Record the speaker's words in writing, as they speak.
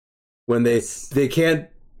when they can't.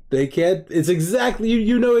 It's exactly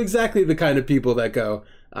you know exactly the kind of people that go,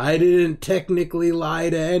 I didn't technically lie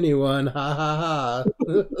to anyone. Ha ha ha.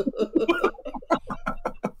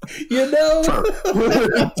 You know?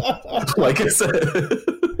 Like I said,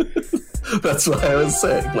 that's what I was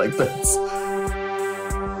saying. Like, that's. Maybe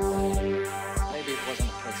it wasn't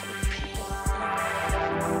a place for the people.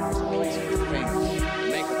 It was a place for the things.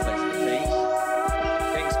 Make a place for things.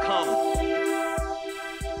 Things come.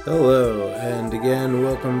 Hello, and again,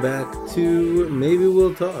 welcome back to Maybe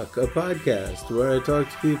We'll Talk, a podcast where I talk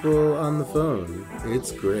to people on the phone.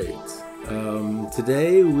 It's great.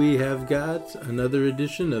 Today we have got another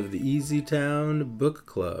edition of the Easy Town Book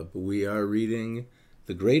Club. We are reading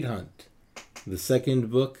The Great Hunt, the second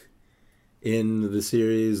book in the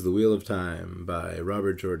series The Wheel of Time by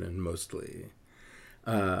Robert Jordan, mostly.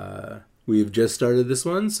 We've just started this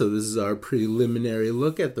one, so this is our preliminary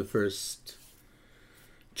look at the first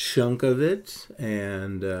chunk of it,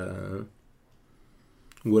 and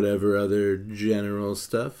whatever other general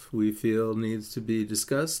stuff we feel needs to be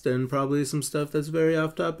discussed, and probably some stuff that's very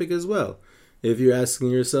off topic as well. If you're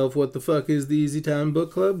asking yourself what the fuck is the Easy Town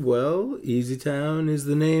Book Club, well, Easy Town is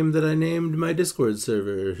the name that I named my Discord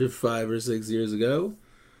server 5 or 6 years ago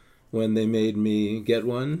when they made me get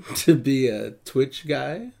one to be a Twitch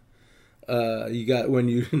guy. You got when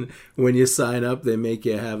you sign up, they make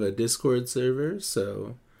you have a Discord server,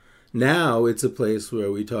 so now it's a place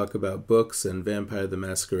where we talk about books and Vampire the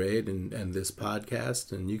Masquerade and this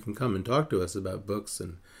podcast, and you can come and talk to us about books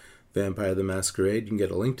and Vampire the Masquerade. You can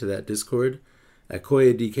get a link to that Discord at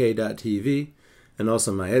koyadk.tv, and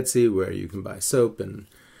also my Etsy, where you can buy soap, and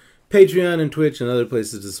Patreon and Twitch and other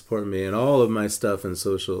places to support me, and all of my stuff and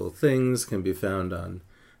social things can be found on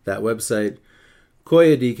that website,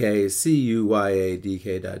 koyadk,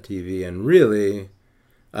 CUYADK.tv, and really,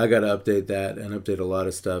 I got to update that and update a lot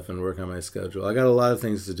of stuff and work on my schedule. I got a lot of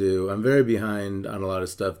things to do. I'm very behind on a lot of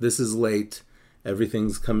stuff. This is late.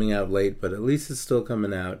 Everything's coming out late, but at least it's still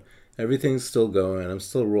coming out. Everything's still going. I'm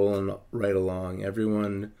still rolling right along.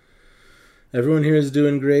 Everyone here is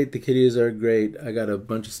doing great. The kiddies are great. I got a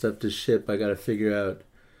bunch of stuff to ship. I got to figure out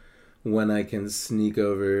when I can sneak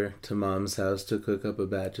over to Mom's house to cook up a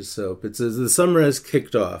batch of soap. It's as the summer has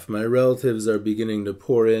kicked off. My relatives are beginning to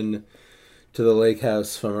pour in to the lake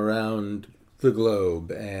house from around the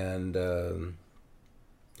globe, and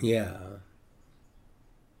yeah,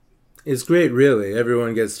 it's great, really.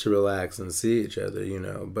 Everyone gets to relax and see each other, you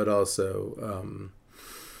know, but also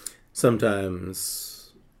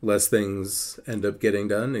sometimes less things end up getting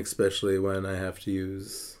done, especially when I have to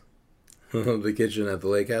use the kitchen at the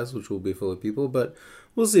lake house, which will be full of people, but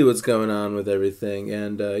we'll see what's going on with everything.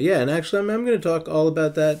 And yeah, and actually I'm going to talk all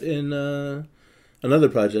about that in another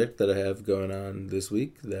project that I have going on this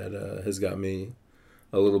week that has got me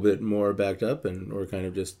a little bit more backed up, or kind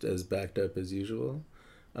of just as backed up as usual.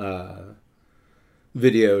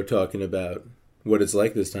 Video talking about what it's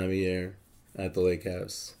like this time of year at the lake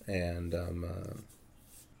house, and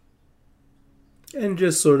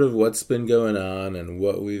just sort of what's been going on and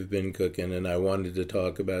what we've been cooking. And I wanted to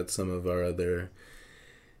talk about some of our other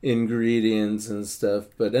ingredients and stuff,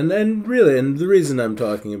 but and the reason I'm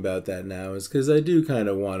talking about that now is because I do kind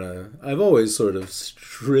of want to. I've always sort of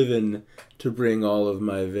striven to bring all of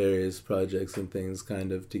my various projects and things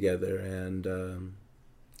kind of together, and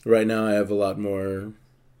right now I have a lot more.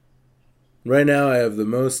 Right now I have the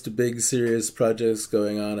most big serious projects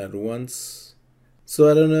going on at once. So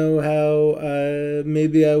I don't know how,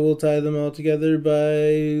 maybe I will tie them all together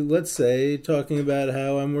by, let's say, talking about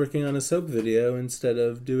how I'm working on a soap video instead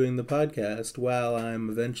of doing the podcast while I'm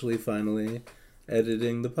eventually finally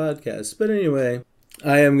editing the podcast. But anyway,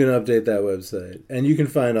 I am going to update that website, and you can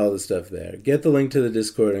find all the stuff there. Get the link to the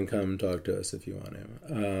Discord and come talk to us if you want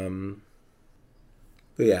to.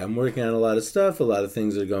 But yeah, I'm working on a lot of stuff. A lot of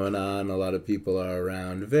things are going on. A lot of people are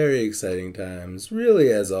around. Very exciting times, really,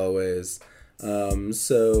 as always.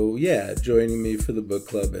 So yeah, joining me for the book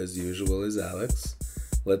club as usual is Alex.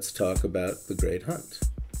 Let's talk about The Great Hunt.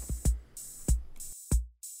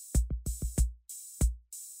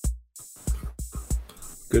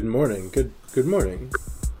 Good morning. Good morning.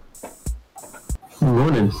 Good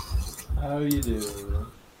morning. How are you doing?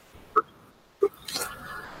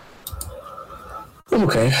 I'm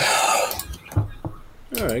okay.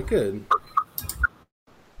 All right, good.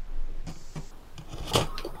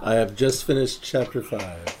 I have just finished chapter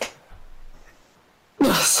 5.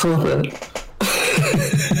 So that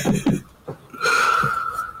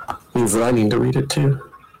means that I need to read it too.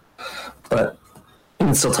 But we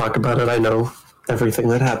can still talk about it. I know everything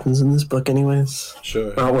that happens in this book anyways.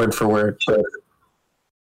 Sure. Not word for word, but...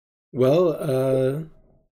 Well,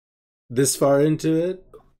 this far into it,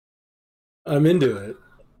 I'm into it.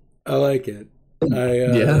 I like it.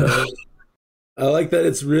 Yeah. I like that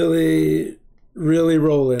it's really, really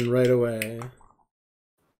rolling right away.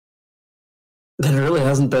 There really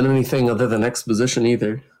hasn't been anything other than exposition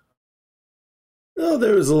either. Oh,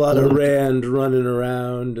 there was a lot of Rand running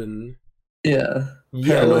around and Yeah.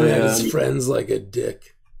 yelling at Paranoia. his friends like a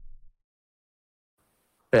dick.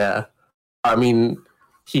 Yeah. I mean,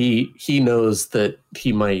 he knows that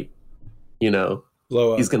he might,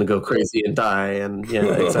 Blow up. he's going to go crazy and die. And yeah,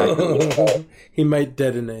 exactly. He might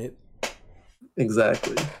detonate.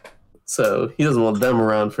 Exactly. So he doesn't want them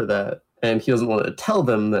around for that. And he doesn't want to tell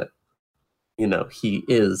them that, he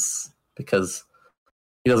is, because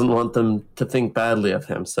he doesn't want them to think badly of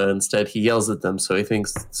him. So instead he yells at them so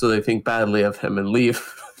they think badly of him and leave.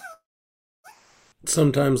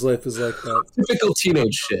 Sometimes life is like that. Typical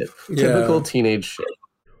teenage shit. Yeah. Typical teenage shit.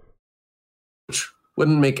 Which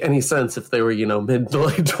wouldn't make any sense if they were, mid to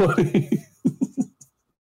late 20s.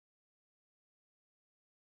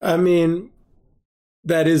 I mean,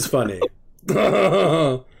 that is funny.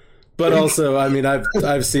 But also, I mean,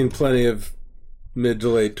 I've seen plenty of mid to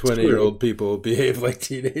late 20-year-old people behave like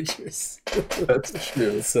teenagers. That's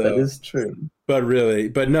true. So, that is true. But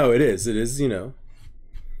no, it is. It is, it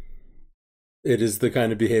is the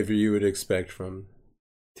kind of behavior you would expect from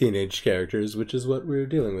teenage characters, which is what we're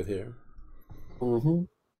dealing with here. Mm-hmm.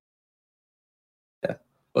 Yeah.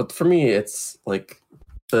 But for me, it's like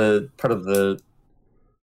the part of the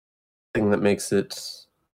thing that makes it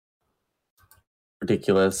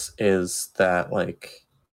ridiculous is that, like,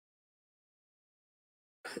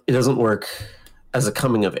 it doesn't work as a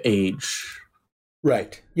coming of age.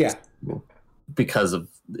 Right. Yeah. Because of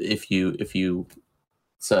if you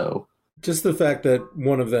so just the fact that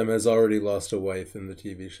one of them has already lost a wife in the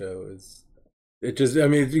TV show is it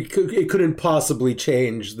couldn't possibly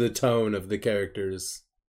change the tone of the characters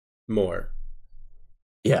more.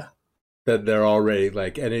 Yeah. That they're already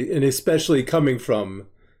like and especially coming from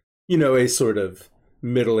a sort of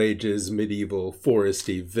Middle Ages medieval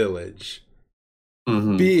foresty village.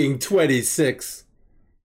 Mm-hmm. Being 26,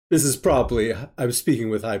 this is probably, I'm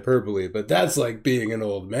speaking with hyperbole, but that's like being an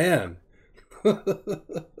old man.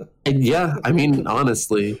 Yeah, I mean,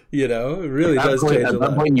 honestly, it really does change a lot. At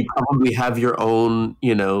that point, you probably have your own,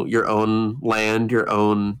 your own land, your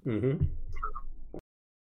own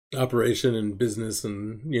operation and business,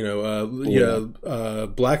 and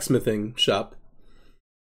blacksmithing shop.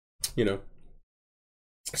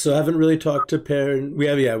 So I haven't really talked to Perrin. We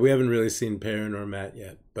haven't really seen Perrin or Matt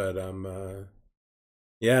yet, but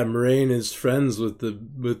Moraine is friends with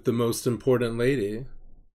the most important lady.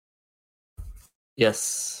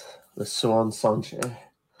 Yes, the Swan Sanche.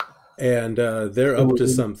 And they're up to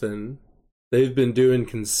something. They've been doing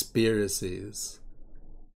conspiracies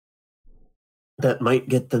that might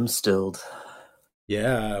get them stilled.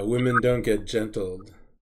 Yeah, women don't get gentled.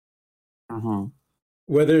 Mm-hmm.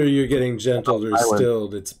 Whether you're getting gentled or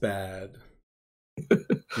stilled, it's bad.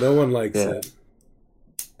 No one likes it.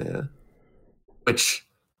 Yeah. Which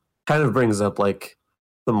kind of brings up, like,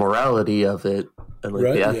 the morality of it and,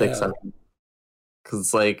 like, the ethics of it. Because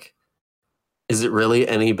it's like, is it really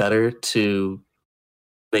any better to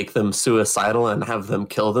make them suicidal and have them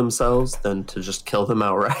kill themselves than to just kill them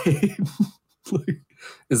outright?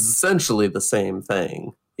 It's essentially the same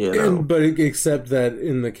thing, But except that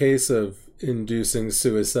in the case of inducing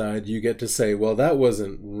suicide, you get to say, well, that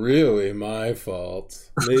wasn't really my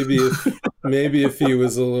fault. Maybe if he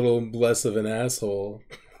was a little less of an asshole.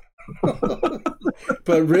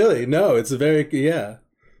 But really, no, it's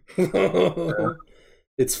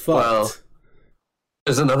it's fucked. Well,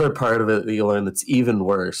 there's another part of it that you learn that's even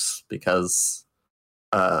worse because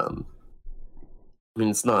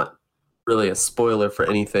it's not really a spoiler for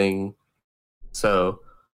anything. So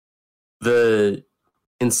the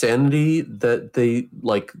insanity that they,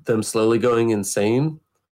 like, them slowly going insane,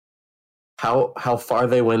 how far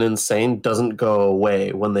they went insane doesn't go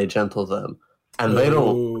away when they gentle them. And they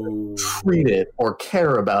don't treat it or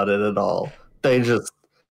care about it at all.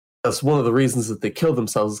 That's one of the reasons that they kill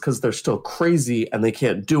themselves, is because they're still crazy and they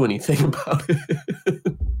can't do anything about it.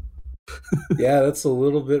 Yeah, that's a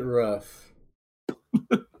little bit rough.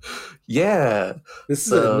 Yeah. This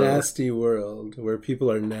is a nasty world where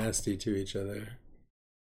people are nasty to each other.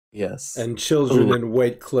 Yes. And children in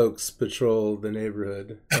white cloaks patrol the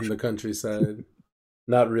neighborhood and the countryside.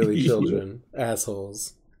 Not really children.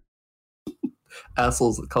 Assholes.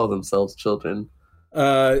 Assholes that call themselves children.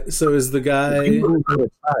 So is the guy...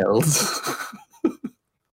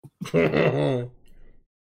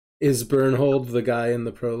 Is Bernhold the guy in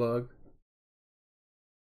the prologue?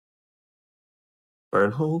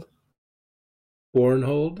 Bernhold?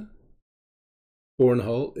 Bornhold?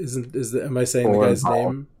 Bornhold? Am I saying the guy's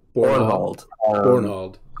name? Bornhold.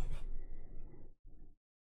 Bornhold.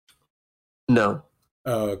 No.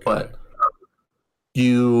 Oh, okay. But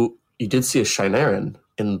you did see a Shinaren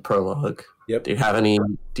in the prologue. Yep. Do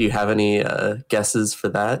you have any guesses for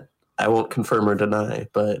that? I won't confirm or deny,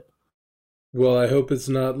 but Well, I hope it's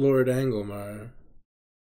not Lord Anglemar.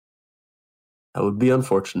 that would be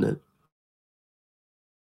unfortunate.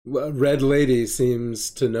 Red Lady seems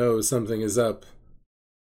to know something is up.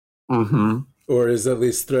 Mm-hmm. Or is at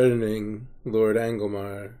least threatening Lord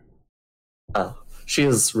Anglemar. She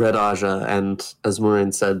is Red Aja, and as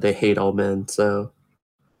Moraine said, they hate all men, so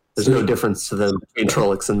there's no difference to them between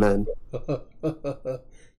Trollocs and men.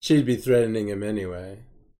 She'd be threatening him anyway.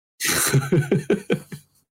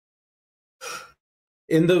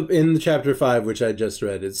 In chapter 5, which I just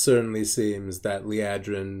read, it certainly seems that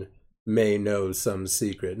Liadrin may know some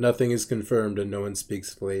secret. Nothing is confirmed and no one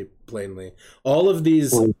speaks plainly. All of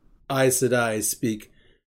these Aes Sedai speak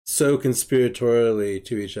so conspiratorially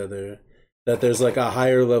to each other that there's like a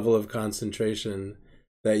higher level of concentration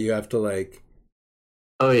that you have to like...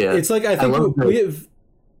 Oh yeah. It's like, I think we have...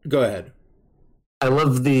 Go ahead. I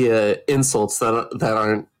love the insults that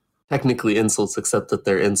aren't technically insults, except that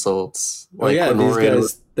they're insults. Like, these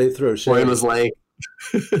guys, they throw shade. Moraine was like...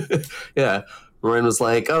 yeah. Moraine was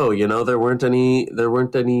like, oh, there weren't any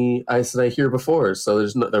Aes Sedai here before, so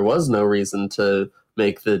there was no reason to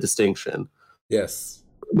make the distinction. Yes.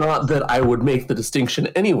 Not that I would make the distinction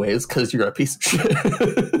anyways, because you're a piece of shit.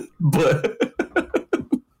 But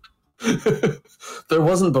there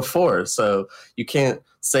wasn't before, so you can't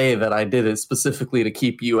say that I did it specifically to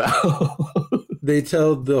keep you out. They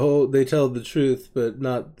tell the truth, but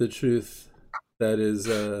not the truth that is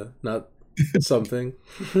not something.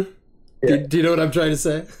 Yeah. Do you know what I'm trying to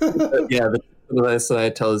say? Yeah, the Aes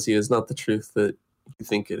Sedai tells you is not the truth that you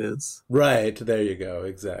think it is. Right, there you go,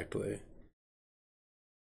 exactly.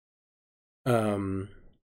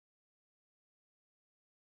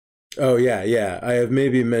 Oh yeah. I have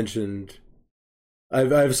maybe mentioned I've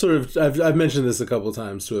mentioned this a couple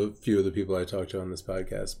times to a few of the people I talk to on this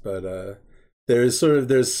podcast, but there's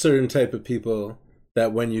certain type of people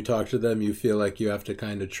that when you talk to them you feel like you have to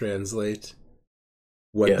kind of translate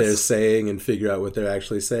what they're saying and figure out what they're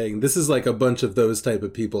actually saying. This is like a bunch of those type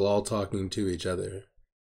of people all talking to each other.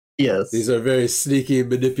 Yes. These are very sneaky,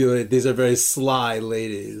 manipulated, these are very sly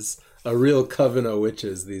ladies. A real coven of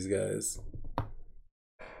witches, these guys.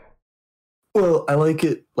 Well, I like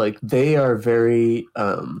it. Like, they are very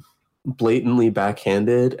blatantly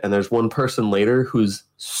backhanded, and there's one person later who's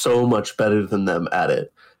so much better than them at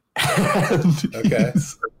it. Okay.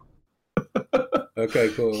 Okay,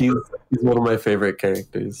 cool. He's one of my favorite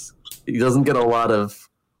characters. He doesn't get a lot of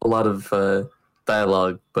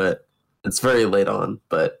dialogue, but it's very late on.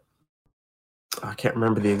 But I can't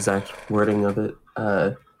remember the exact wording of it.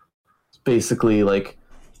 It's basically like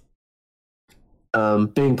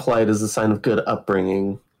being polite is a sign of good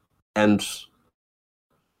upbringing, and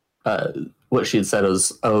what she had said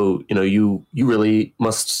was, "Oh, you really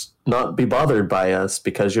must not be bothered by us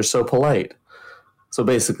because you're so polite." So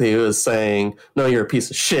basically, it was saying, "No, you're a piece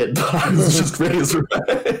of shit, but I was just raised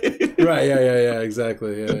right." Right? Yeah.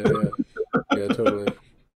 Exactly. Yeah. Totally.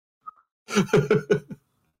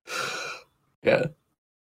 Yeah.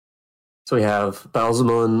 So we have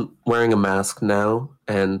Balsamon wearing a mask now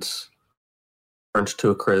and burnt to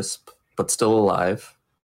a crisp, but still alive.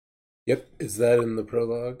 Yep. Is that in the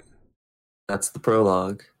prologue? That's the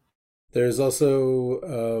prologue. There's also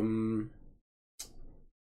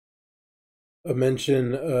a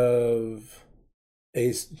mention of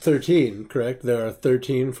a 13, correct? There are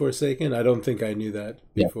 13 Forsaken. I don't think I knew that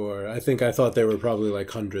before. I thought there were probably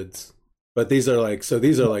like hundreds, but these are like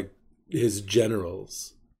his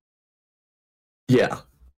generals. Yeah.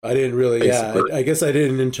 I didn't really. Basically. Yeah, I guess I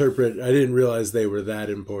didn't realize they were that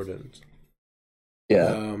important.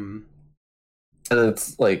 Yeah. And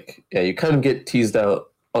it's like, you kind of get teased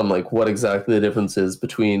out on like what exactly the difference is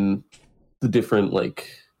between the different like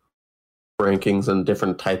rankings and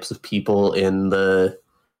different types of people in the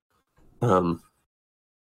Lord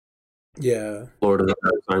of the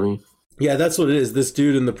Rings army. Yeah, that's what it is. This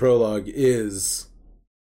dude in the prologue is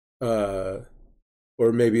or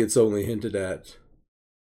maybe it's only hinted at.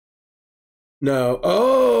 No.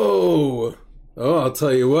 Oh, I'll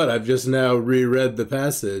tell you what, I've just now reread the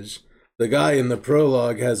passage. The guy in the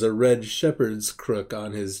prologue has a red shepherd's crook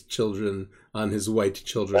on his white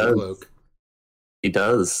children cloak. He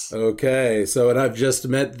does. Okay, so and I've just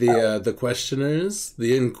met the questioners,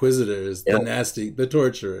 the inquisitors, the nasty, the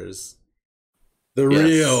torturers, the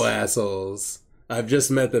real assholes. I've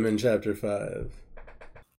just met them in chapter 5.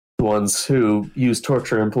 The ones who use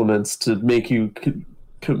torture implements to make you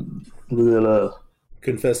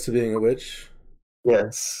Confess to being a witch?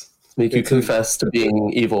 yes. Make you confess to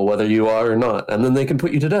being evil, whether you are or not. And then they can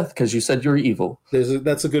put you to death because you said you're evil.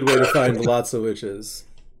 That's a good way to find lots of witches.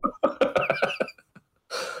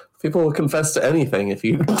 People will confess to anything if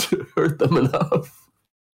you hurt them enough.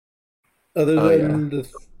 Other than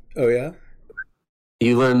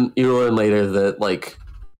You learn later that like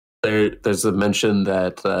there's a mention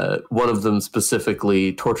that one of them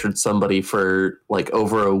specifically tortured somebody for like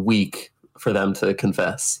over a week for them to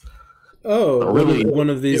confess. Oh, so really?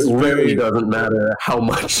 One of these it really doesn't matter how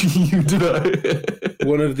much you deny.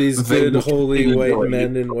 One of these good holy white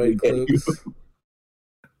men in white cloaks.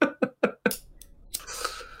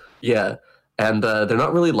 Yeah, and they're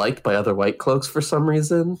not really liked by other white cloaks for some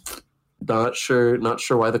reason. Not sure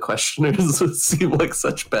why the questioners seem like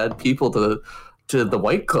such bad people to the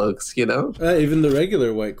white cloaks, you know? Even the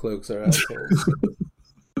regular white cloaks are assholes.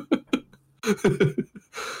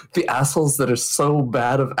 The assholes that are so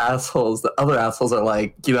bad of assholes, the other assholes are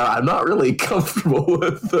like, I'm not really comfortable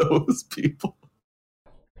with those people.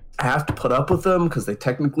 I have to put up with them because they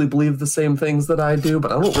technically believe the same things that I do,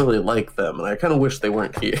 but I don't really like them, and I kind of wish they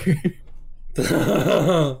weren't here.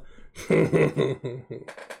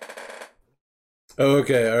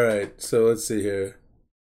 Okay, all right. So let's see here.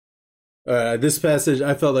 This passage,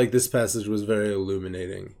 I felt like this passage was very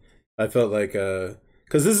illuminating. I felt like,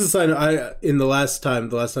 because this is a sign. In the last time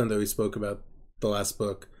that we spoke about the last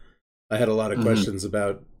book, I had a lot of questions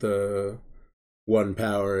about the one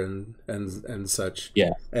power and such.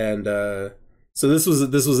 Yeah. And so this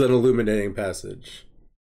was an illuminating passage.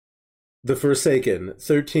 The Forsaken,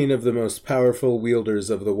 13 of the most powerful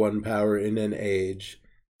wielders of the one power in an age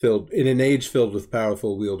filled with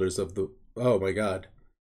powerful wielders of the. Oh my God.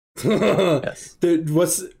 Yes.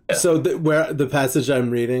 Where the passage I'm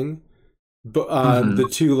reading, the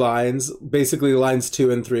two lines, basically lines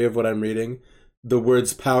 2 and 3 of what I'm reading, the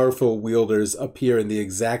words "powerful wielders" appear in the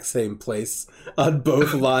exact same place on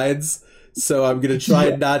both lines. So I'm gonna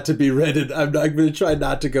try not to be read. I'm gonna try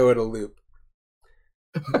not to go in a loop.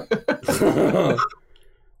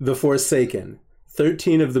 The Forsaken,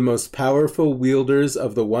 13 of the most powerful wielders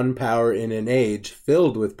of the one power in an age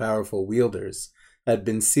filled with powerful wielders, had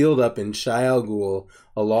been sealed up in Shaial Ghul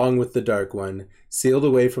along with the Dark One, sealed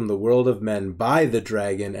away from the world of men by the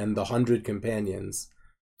dragon and the 100 companions.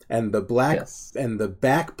 And the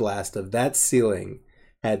backblast of that sealing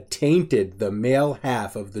had tainted the male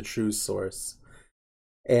half of the true source.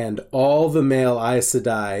 And all the male Aes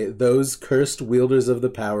Sedai, those cursed wielders of the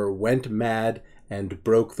power, went mad and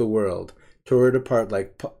broke the world, tore it apart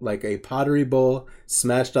like a pottery bowl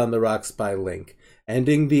smashed on the rocks by Link,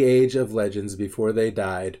 ending the age of legends before they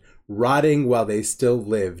died, rotting while they still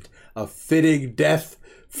lived, a fitting death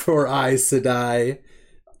for Aes Sedai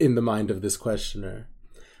in the mind of this questioner.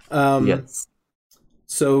 Yes.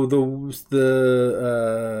 So I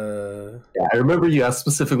remember you asked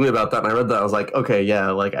specifically about that, and I read that. I was like, okay,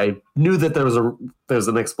 yeah, like I knew that there was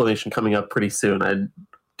an explanation coming up pretty soon. I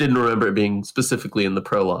didn't remember it being specifically in the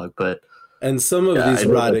prologue, but and some of these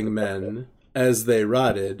rotting men, as they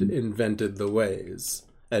rotted, invented the ways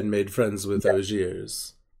and made friends with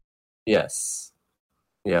Ogiers. Yes.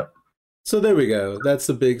 Yep. So there we go. That's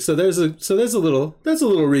a big. So there's a little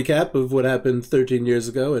recap of what happened 13 years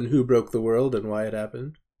ago and who broke the world and why it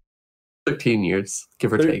happened. 13 years,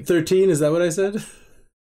 give or take. 13, is that what I said?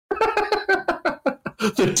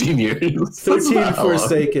 13 years. 13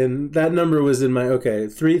 Forsaken. That number was in my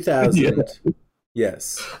 3,000. Yeah.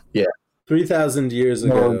 Yes. Yeah. 3,000 years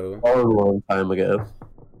ago. A long time ago.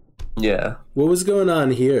 Yeah. What was going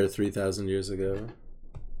on here 3,000 years ago?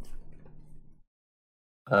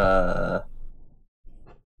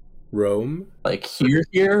 Rome? Like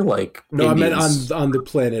here? Like no, Indies. I meant on the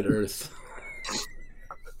planet Earth.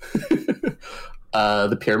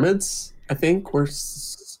 The pyramids, I think, were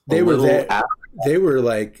they were there. They were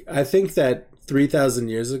like, I think that 3,000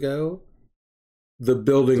 years ago, the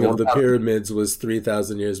building of the pyramids was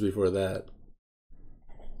 3,000 years before that.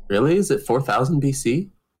 Really? Is it 4,000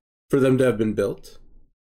 BC? For them to have been built?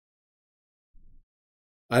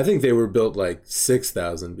 I think they were built like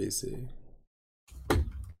 6,000 BC.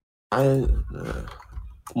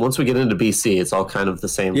 Once we get into BC, it's all kind of the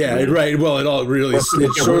same. Yeah, right. Well, it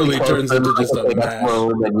surely turns into just a mash.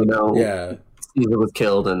 Rome, and yeah, Caesar was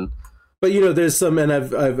killed, but there's some, and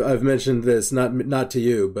I've mentioned this not to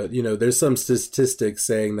you, but there's some statistics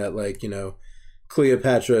saying that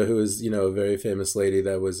Cleopatra, who is a very famous lady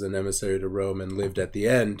that was an emissary to Rome and lived at the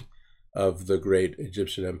end of the great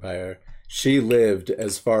Egyptian Empire, she lived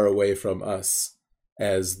as far away from us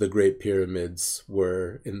as the Great Pyramids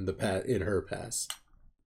were in her past.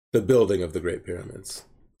 The building of the Great Pyramids.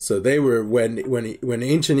 So they were when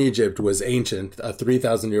ancient Egypt was ancient, a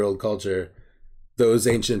 3,000-year-old culture. Those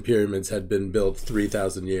ancient pyramids had been built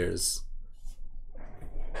 3,000 years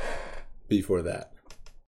before that.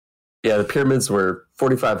 Yeah, the pyramids were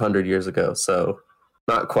 4,500 years ago, so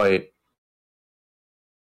not quite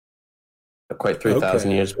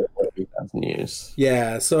 3,000 years, but 3,000 years.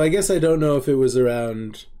 Yeah, so I guess I don't know if it was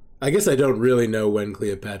around. I guess I don't really know when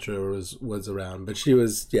Cleopatra was around, but she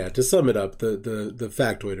was, to sum it up, the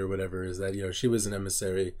factoid or whatever is that, she was an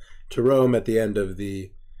emissary to Rome at the end of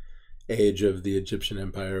the age of the Egyptian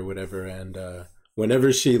Empire or whatever, and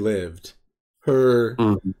whenever she lived,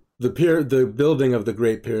 the building of the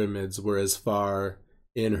Great Pyramids were as far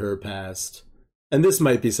in her past, and this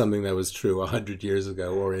might be something that was true 100 years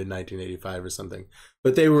ago or in 1985 or something,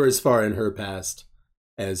 but they were as far in her past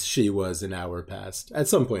as she was in our past at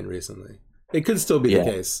some point recently. It could still be the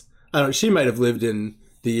case. She might have lived in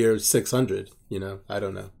the year 600, I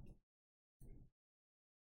don't know.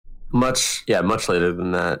 Much later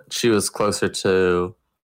than that. She was closer to,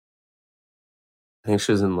 I think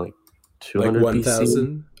she was in like 200 like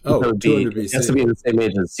 1000. Oh, 200 BC. It has to be the same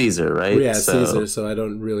age as Caesar, right? Well, yeah, Caesar, so I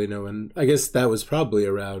don't really know when. I guess that was probably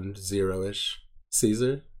around 0-ish.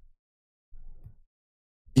 Caesar?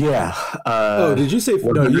 Yeah. Did you say...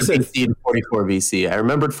 No, you said... BC to 44 BC. I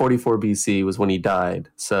remembered 44 BC was when he died,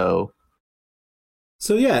 so...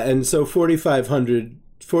 So, yeah, and so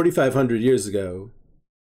 4,500 years ago,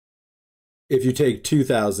 if you take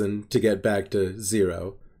 2,000 to get back to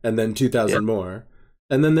 0, and then 2,000 more,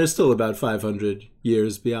 and then there's still about 500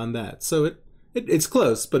 years beyond that. So it's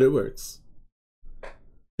close, but it works.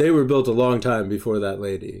 They were built a long time before that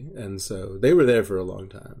lady, and so they were there for a long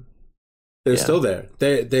time. They're still there.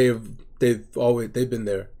 They've been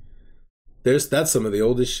there. That's some of the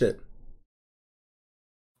oldest shit.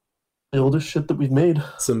 The oldest shit that we've made.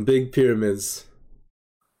 Some big pyramids.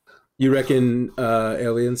 You reckon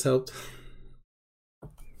aliens helped?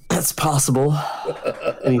 That's possible.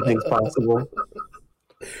 Anything's possible.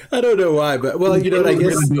 I don't know why, but I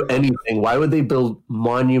guess do anything. Why would they build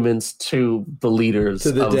monuments to the leaders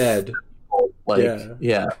to the dead? Why?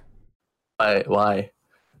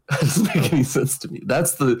 That doesn't make any sense to me.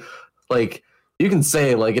 That's you can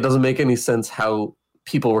say it doesn't make any sense how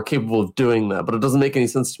people were capable of doing that, but it doesn't make any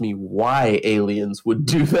sense to me why aliens would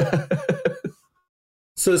do that.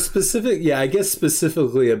 So I guess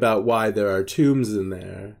specifically about why there are tombs in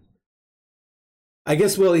there. I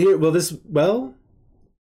guess so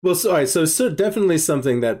definitely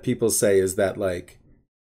something that people say is that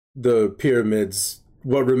the pyramids,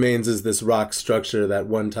 what remains is this rock structure that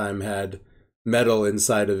one time had metal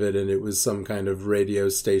inside of it, and it was some kind of radio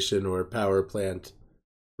station or power plant,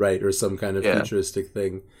 right, or some kind of futuristic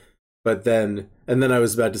thing. But then I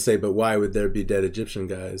was about to say, but why would there be dead Egyptian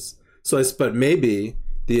guys? But maybe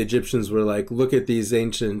the Egyptians were like, look at these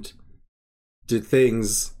ancient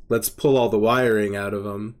things, let's pull all the wiring out of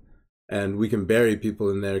them, and we can bury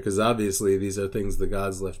people in there, because obviously these are things the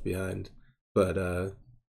gods left behind. But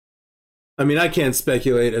I can't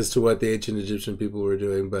speculate as to what the ancient Egyptian people were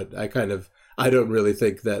doing, but I don't really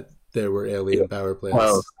think that there were alien power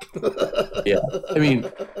plants. Well, yeah.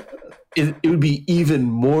 It would be even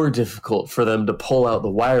more difficult for them to pull out the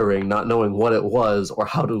wiring, not knowing what it was or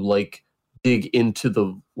how to dig into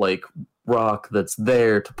the rock that's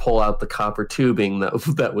there to pull out the copper tubing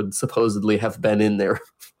that would supposedly have been in there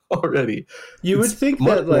already. You would think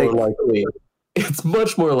that it's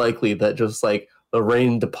much more likely that just the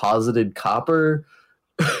rain deposited copper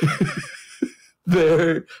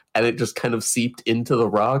there, and it just kind of seeped into the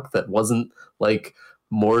rock that wasn't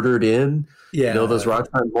mortared in. Yeah, those rocks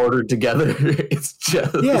aren't mortared together. It's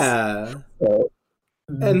just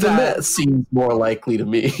and that seems more likely to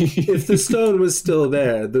me. If the stone was still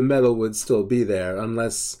there, the metal would still be there,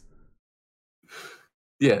 unless.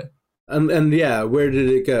 Yeah. And where did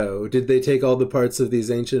it go? Did they take all the parts of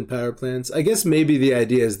these ancient power plants? I guess maybe the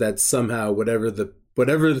idea is that somehow whatever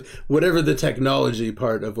the technology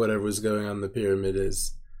part of whatever was going on in the pyramid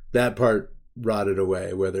is, that part rotted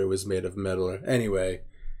away, whether it was made of metal or... Anyway,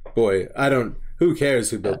 boy, who cares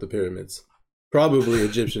who built the pyramids? Probably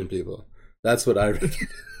Egyptian people. That's what I read.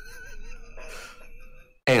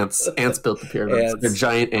 Ants built the pyramids. They're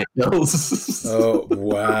giant ant hills. Oh,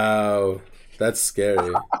 wow. That's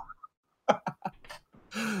scary.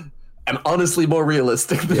 And honestly more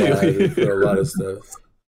realistic than for a lot of stuff.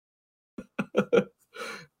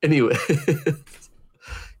 Anyway.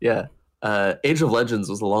 Yeah. Age of Legends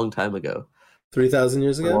was a long time ago. 3,000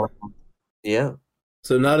 years ago? Yeah.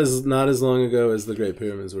 So not as long ago as the Great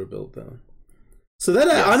Pyramids were built, though. So that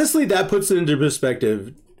Yes. honestly, that puts it into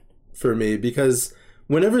perspective for me, because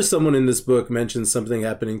whenever someone in this book mentions something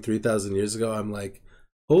happening 3,000 years ago, I'm like,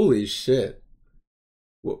 holy shit.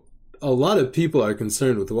 Well, a lot of people are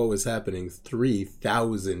concerned with what was happening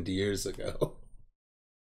 3,000 years ago.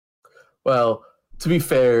 Well, to be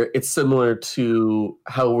fair, it's similar to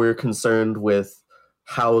how we're concerned with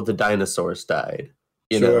how the dinosaurs died.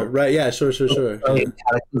 You Sure, know, right? Yeah, sure. a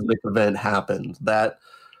cataclysmic event happened that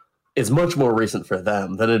is much more recent for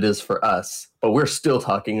them than it is for us, but we're still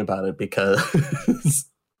talking about it because it's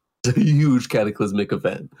a huge cataclysmic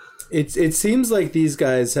event. It seems like these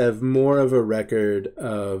guys have more of a record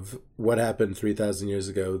of what happened 3,000 years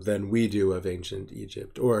ago than we do of ancient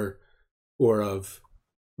Egypt, or of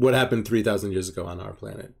what happened 3,000 years ago on our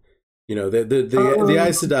planet. You know, the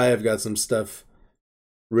Aes Sedai have got some stuff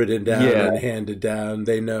written down and handed down.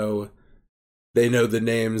 They know the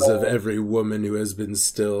names of every woman who has been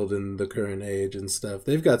stilled in the current age and stuff.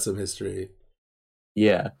 They've got some history.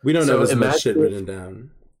 Yeah. We don't have as much shit written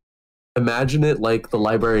down. Imagine it like the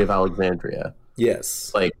Library of Alexandria.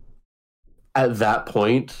 Yes. Like, at that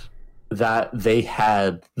point, that they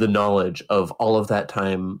had the knowledge of all of that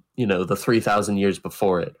time, you know, the 3,000 years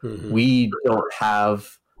before it. Mm-hmm. We don't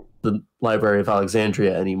have the Library of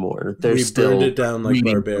Alexandria anymore. They're We still burned it down like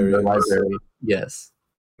reading from the barbarians. library. Yes.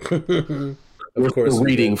 Of course, They're still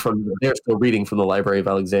reading from the Library of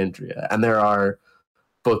Alexandria, and there are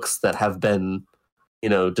books that have been, you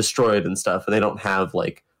know, destroyed and stuff, and they don't have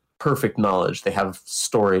like perfect knowledge. They have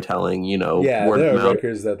storytelling, you know, yeah, word there of are mouth.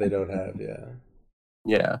 records that they don't have.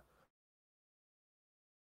 Yeah.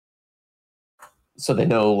 So they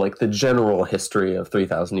know like the general history of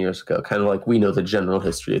 3,000 years ago, kind of like we know the general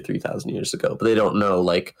history of 3,000 years ago, but they don't know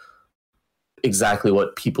like exactly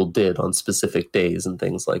what people did on specific days and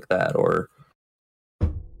things like that, or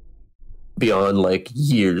beyond like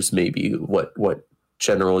years, maybe what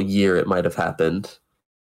general year it might have happened.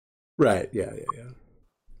 Right. Yeah.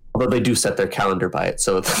 Although they do set their calendar by it,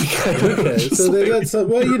 so it's Okay, so they got some.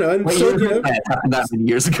 Well, you know, and so, you know, it happened that many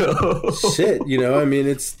years ago. shit, you know, I mean,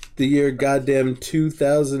 it's the year goddamn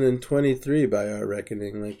 2023 by our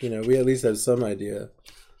reckoning. Like, you know, we at least have some idea.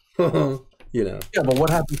 You know. Yeah, but what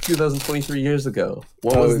happened 2023 years ago?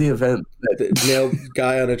 What was the event? The nailed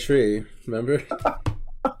guy on a tree, remember?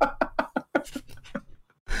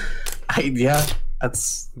 Yeah,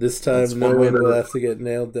 that's This time that's no one way one will to- have to get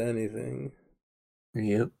nailed to anything.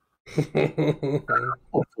 Yep.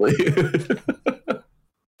 Hopefully.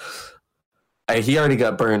 He already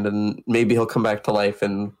got burned, and maybe he'll come back to life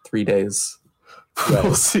in 3 days. Right.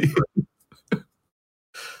 We'll see.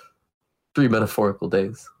 3 metaphorical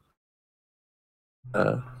days.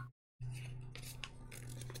 Yeah.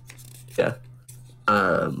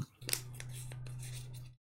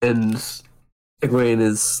 And Egwene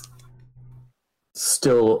is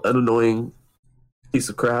still an annoying piece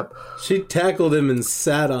of crap. She tackled him and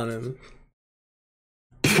sat on him.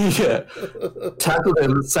 Yeah. Tackled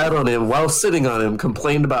him, sat on him, while sitting on him,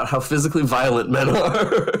 complained about how physically violent men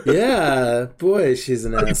are. Yeah, boy, she's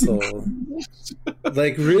an asshole.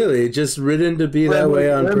 Like, really, just written to be that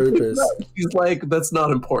way on purpose. He's like, that's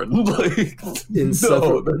not important. Like,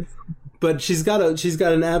 Insufferable. But she's got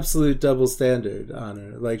an absolute double standard on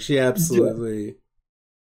her. Like, she absolutely.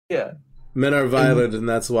 Yeah. Men are violent, and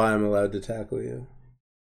that's why I'm allowed to tackle you.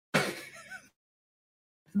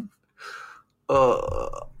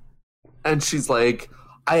 And she's like,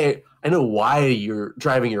 I know why you're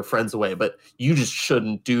driving your friends away, but you just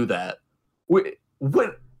shouldn't do that. What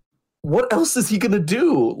else is he gonna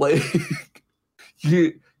do? Like,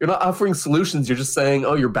 you're not offering solutions. You're just saying,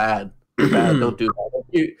 "Oh, you're bad. You're bad. Don't do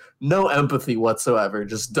that." No empathy whatsoever.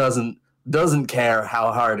 Just doesn't care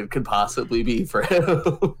how hard it could possibly be for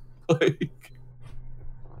him. Like,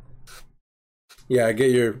 yeah, I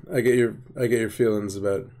get your feelings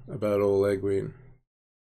about old Egwene.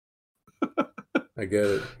 I get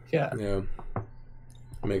it. yeah.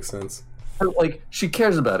 Makes sense. Like, she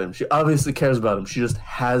cares about him. She obviously cares about him. She just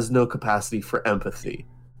has no capacity for empathy.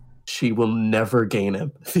 She will never gain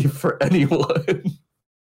empathy for anyone.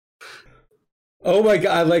 Oh my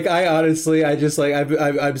god! Like, I honestly, I just like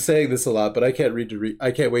I'm saying this a lot, but I can't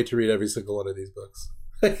I can't wait to read every single one of these books.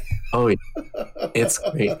 Oh, yeah. It's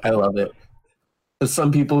great. I love it. There's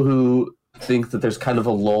some people who think that there's kind of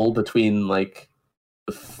a lull between like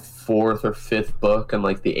the 4th or 5th book and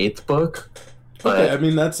like the 8th book. But Okay, I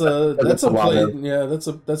mean that's a lot place.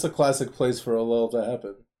 That's a classic place for a lull to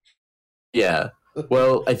happen. yeah.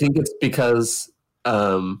 Well, I think it's because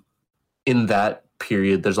in that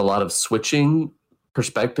period there's a lot of switching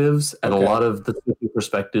perspectives, and a lot of the switching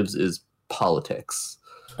perspectives is politics.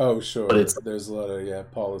 Oh, sure. But it's There's a lot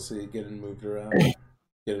of policy getting moved around,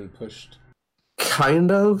 getting pushed.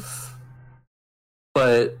 kind of,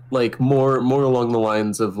 but like more along the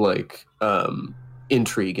lines of like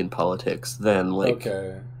intrigue in politics than like.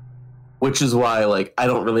 Okay. Which is why like I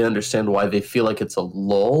don't really understand why they feel like it's a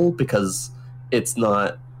lull, because it's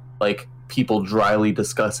not like people dryly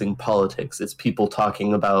discussing politics. It's people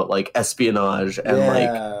talking about like espionage and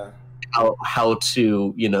like how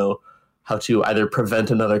to, you know, how to either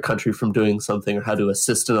prevent another country from doing something or how to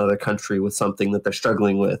assist another country with something that they're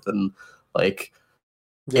struggling with, and like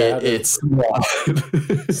it's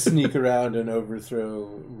sneak around and overthrow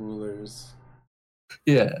rulers.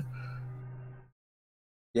 Yeah.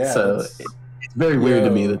 So it's very weird to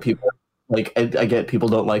me that people like. I get people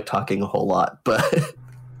don't like talking a whole lot, but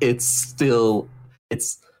it's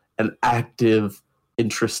an active,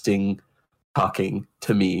 interesting talking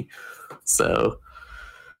to me. So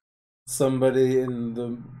somebody in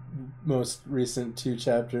the most recent 2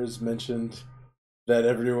 chapters mentioned that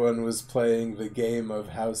everyone was playing the game of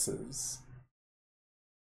houses.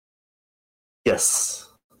 Yes,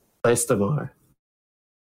 nice to know.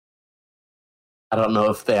 I don't know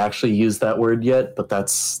if they actually use that word yet, but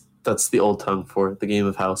that's the old tongue for it, the Game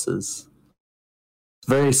of Houses.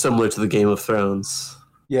 Very similar to the Game of Thrones.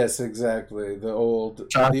 Yes, exactly. The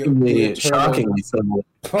old... Shockingly similar.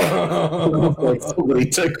 Like somebody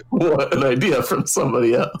took an idea from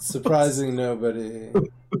somebody else. Surprising nobody.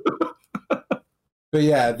 But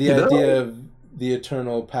yeah, the idea of the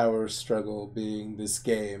eternal power struggle being this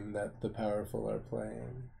game that the powerful are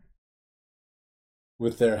playing.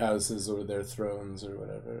 With their houses or their thrones or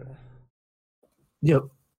whatever. Yep.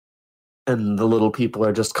 And the little people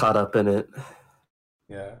are just caught up in it.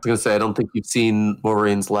 Yeah. I was going to say, I don't think you've seen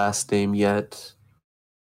Moiraine's last name yet.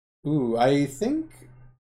 Ooh, I think...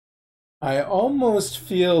 I almost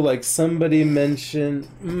feel like somebody mentioned...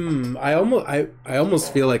 I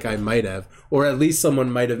almost feel like I might have. Or at least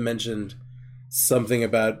someone might have mentioned something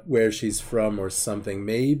about where she's from or something.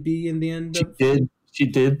 Maybe in the end of... She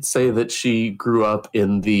did say that she grew up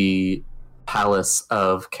in the palace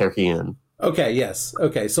of Kerkian. Okay, yes.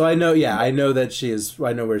 Okay, so I know that she is...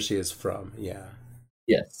 I know where she is from, yeah.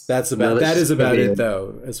 Yes. That is about it,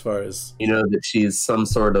 though, as far as... You know that she's some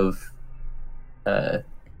sort of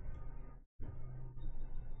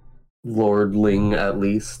lordling, at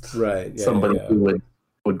least. Right, yeah. Somebody who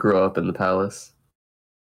would grow up in the palace.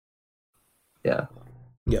 Yeah.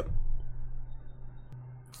 Yep.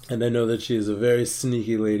 And I know that she is a very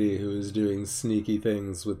sneaky lady who is doing sneaky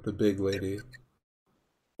things with the big lady.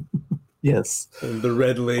 Yes. And the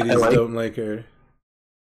red ladies don't like her.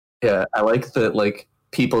 Yeah, I like that, like,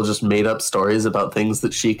 people just made up stories about things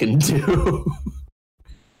that she can do.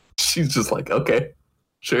 She's just like, okay,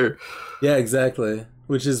 sure. Yeah, exactly.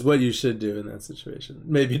 Which is what you should do in that situation.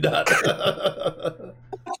 Maybe not.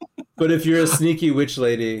 But if you're a sneaky witch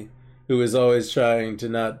lady who is always trying to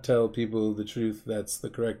not tell people the truth that's the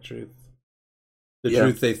correct truth, the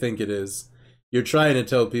truth they think it is, you're trying to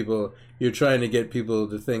tell people, you're trying to get people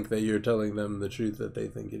to think that you're telling them the truth that they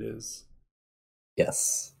think it is.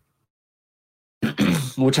 Yes.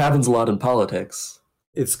 Which happens a lot in politics.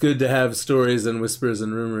 It's good to have stories and whispers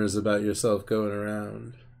and rumors about yourself going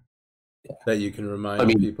around that you can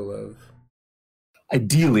remind people of.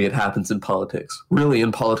 Ideally, it happens in politics. Really,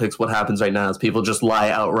 in politics, what happens right now is people just lie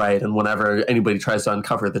outright, and whenever anybody tries to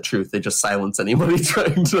uncover the truth, they just silence anybody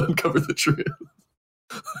trying to uncover the truth.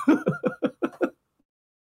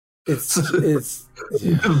 It's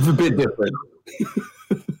a bit different.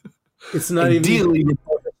 It's not ideally, even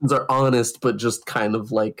politicians are honest, but just kind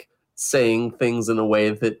of like saying things in a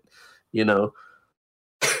way that, you know.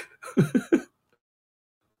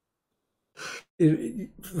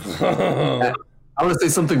 I want to say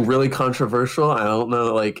something really controversial. I don't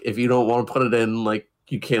know, like, if you don't want to put it in, like,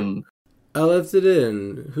 you can. I left it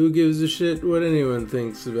in. Who gives a shit what anyone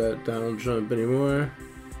thinks about Donald Trump anymore?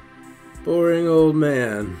 Boring old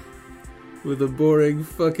man with a boring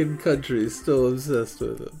fucking country still obsessed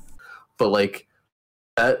with him. But, like,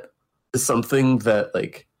 that is something that,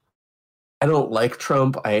 like, I don't like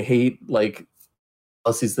Trump. I hate, like,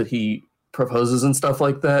 policies that he proposes and stuff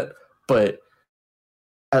like that. But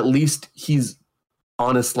at least he's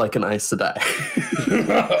honest like an Aes Sedai.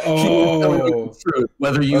 Oh, truth,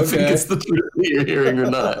 whether you think it's the truth that you're hearing or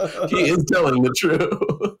not, he is telling the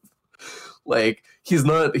truth. Like, he's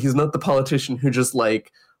not the politician who just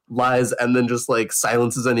like lies and then just like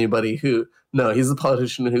silences anybody who. No, he's the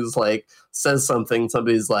politician who's like says something,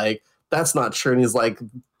 somebody's like, that's not true, and he's like,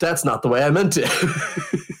 that's not the way I meant it.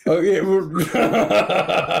 Okay.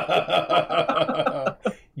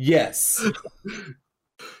 Yes.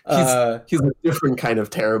 He's a different kind of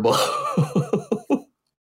terrible.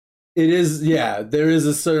 It is, yeah. There is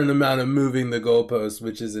a certain amount of moving the goalpost,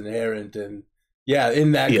 which is inherent in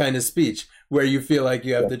that kind of speech, where you feel like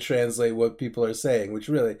you have to translate what people are saying. Which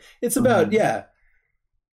really, it's about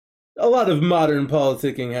a lot of modern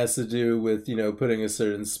politicking has to do with putting a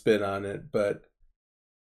certain spin on it. But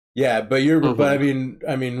but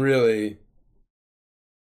I mean, really,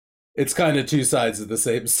 it's kind of two sides of the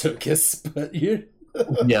same circus. But you,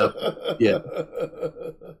 yeah.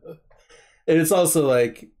 And it's also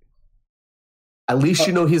like, at least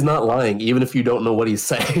he's not lying, even if you don't know what he's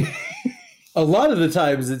saying. A lot of the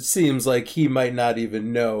times it seems like he might not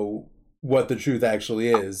even know what the truth actually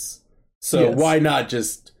is. So why not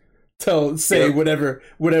just say whatever,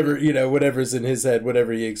 whatever's in his head,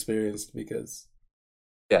 whatever he experienced, because...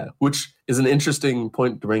 Yeah, which is an interesting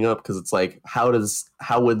point to bring up, because it's like, how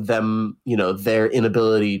would them, their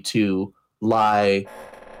inability to lie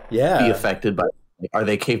be affected by, are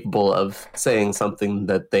they capable of saying something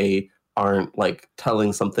that they aren't, like,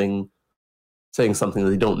 saying something that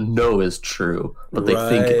they don't know is true, but they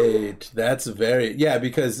think Right. That's very... Yeah,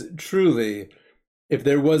 because truly, if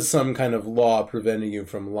there was some kind of law preventing you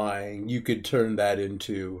from lying, you could turn that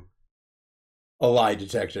into a lie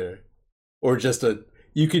detector, or just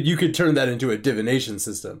you could turn that into a divination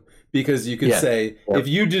system, because you could say, if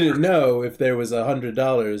you didn't know if there was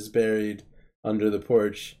 $100 buried under the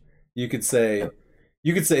porch, you could say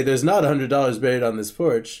there's not $100 buried on this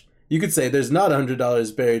porch. You could say there's not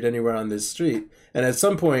 $100 buried anywhere on this street. And at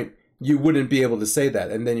some point, you wouldn't be able to say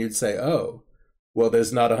that. And then you'd say, oh, well,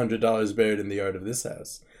 there's not $100 buried in the yard of this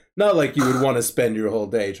house. Not like you would want to spend your whole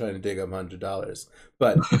day trying to dig up $100.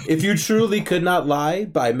 But if you truly could not lie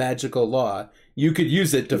by magical law, you could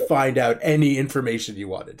use it to find out any information you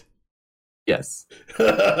wanted. Yes.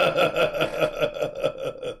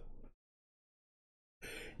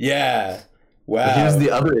 Yeah. Wow. But here's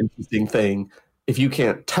the other interesting thing. If you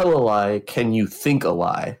can't tell a lie, can you think a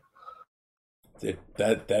lie?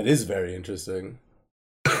 That is very interesting.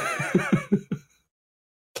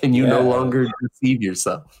 Can you no longer deceive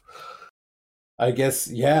yourself? I guess,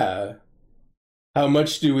 yeah. How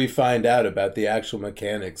much do we find out about the actual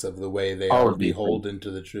mechanics of the way they are beholden to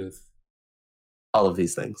the truth? All of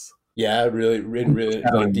these things. Yeah, really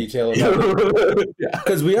in detail about it.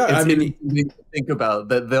 Because we are. It's anything to think about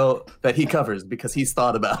that he covers, because he's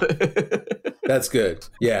thought about it. That's good.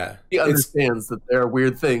 Yeah, he understands that there are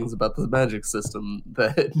weird things about the magic system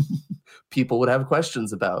that people would have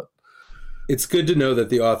questions about. It's good to know that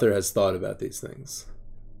the author has thought about these things.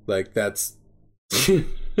 Like, that's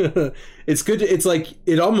it's good. It's like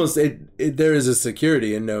there is a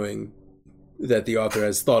security in knowing that the author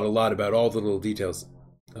has thought a lot about all the little details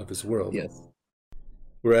of his world. Yes.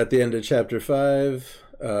 We're at the end of chapter 5.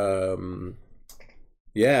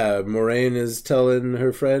 Moraine is telling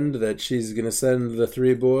her friend that she's going to send the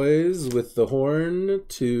 3 boys with the horn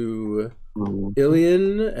to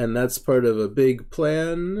Ilion, and that's part of a big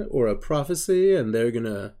plan or a prophecy, and they're going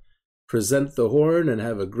to present the horn and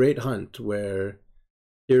have a great hunt where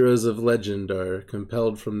heroes of legend are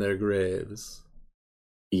compelled from their graves.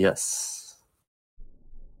 Yes.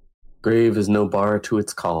 Grave is no bar to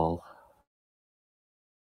its call.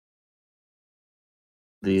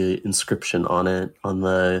 The inscription on it, on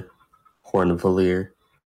the Horn of Valir.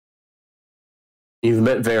 You've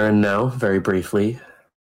met Varen now, very briefly.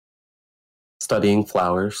 Studying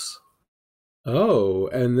flowers. Oh,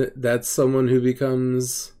 and that's someone who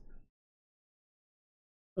becomes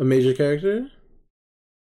a major character?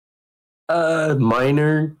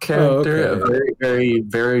 Minor character. Oh, okay. A very, very,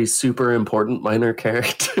 very super important minor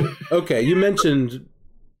character. Okay,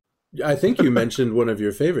 I think you mentioned one of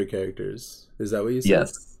your favorite characters. Is that what you said?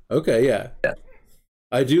 Yes. Okay, yeah. Yeah.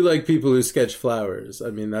 I do like people who sketch flowers.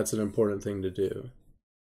 I mean, that's an important thing to do.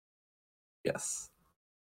 Yes.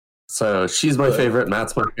 So she's my favorite,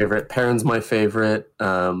 Matt's my favorite, Perrin's my favorite,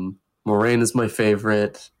 Moraine is my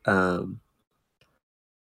favorite,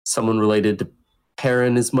 someone related to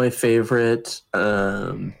Perrin is my favorite.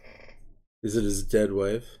 Is it his dead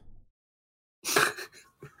wife?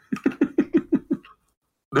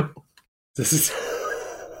 No. This is...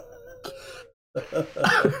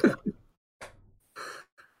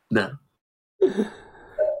 No.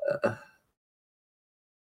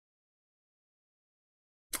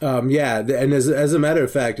 And as a matter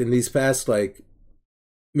of fact, in these past, like,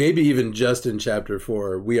 maybe even just in chapter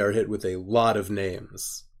 4, we are hit with a lot of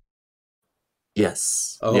names.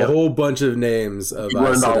 Yes. A whole bunch of names of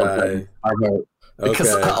Aes Sedai.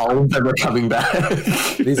 Because all of them are coming back.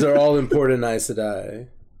 These are all important Aes Sedai.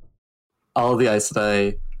 All the Aes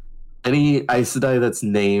Sedai. Any Aes Sedai that's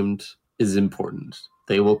named is important.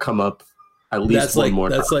 they will come up at least one more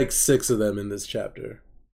time. That's like 6 of them in this chapter.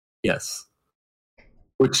 Yes.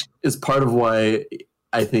 Which is part of why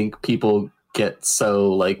I think people get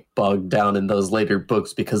so like bogged down in those later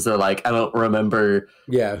books, because they're like, I don't remember.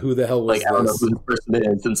 Yeah, who the hell was like, I don't know who this person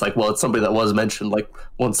is. And it's like, well, it's somebody that was mentioned like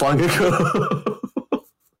once long ago.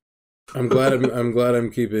 I'm glad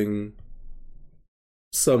I'm keeping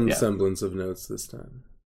some semblance of notes this time.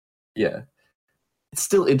 Yeah. It's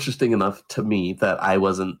still interesting enough to me that I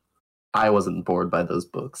wasn't bored by those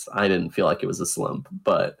books. I didn't feel like it was a slump,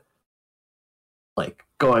 but like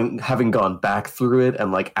having gone back through it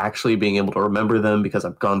and like actually being able to remember them, because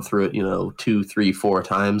I've gone through it, 2, 3, 4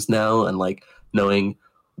 times now, and like knowing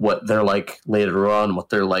what they're like later on, what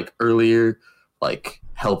they're like earlier, like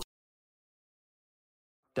helps.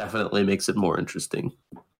 Definitely makes it more interesting.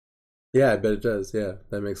 Yeah, I bet it does. Yeah,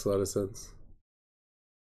 that makes a lot of sense.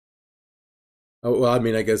 Oh, well, I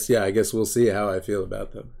mean, I guess we'll see how I feel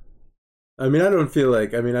about them. I mean, I don't feel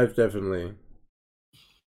like,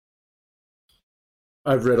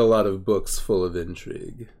 I've read a lot of books full of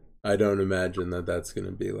intrigue. I don't imagine that that's going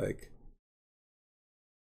to be like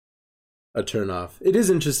a turnoff. It is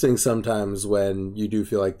interesting sometimes when you do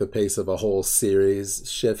feel like the pace of a whole series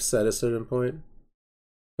shifts at a certain point.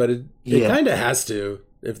 But it kind of has to,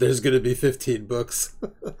 if there's going to be 15 books.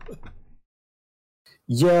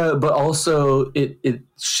 Yeah, but also it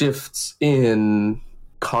shifts in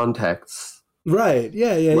context. Right.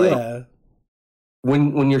 Yeah. Yeah.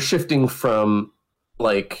 When you're shifting from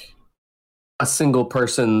like a single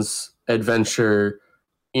person's adventure,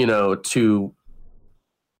 to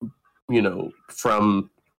from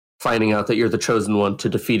finding out that you're the chosen one to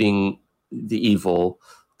defeating the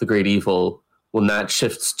great evil, when that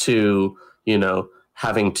shifts to,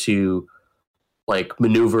 having to like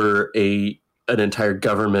maneuver an entire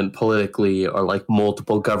government politically, or like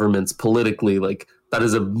multiple governments politically, like that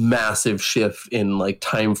is a massive shift in like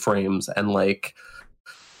time frames and like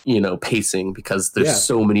pacing, because there's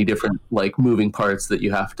so many different like moving parts that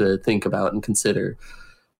you have to think about and consider.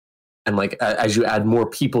 And like as you add more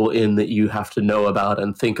people in that you have to know about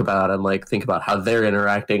and think about how they're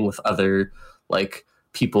interacting with other like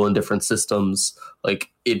people in different systems, like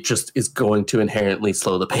it just is going to inherently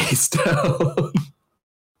slow the pace down.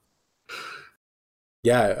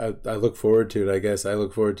 Yeah, I look forward to it, I guess. I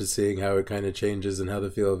look forward to seeing how it kind of changes and how the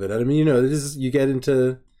feel of it. I mean, you get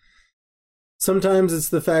into... Sometimes it's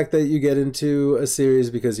the fact that you get into a series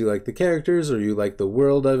because you like the characters, or you like the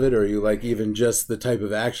world of it, or you like even just the type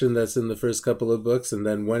of action that's in the first couple of books. And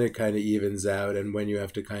then when it kind of evens out, and when you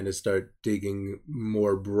have to kind of start digging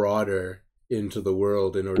more broader into the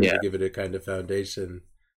world in order to give it a kind of foundation,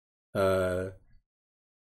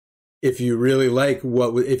 if you really like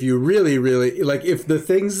if you really, really like, if the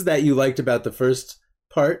things that you liked about the first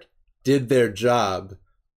part did their job,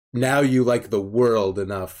 now you like the world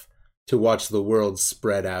enough to watch the world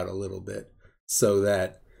spread out a little bit, so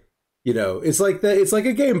that, it's like a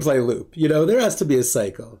gameplay loop. There has to be a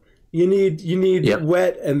cycle. You need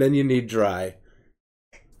wet, and then you need dry.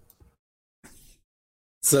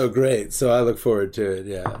 So great. So I look forward to it.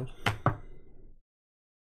 Yeah.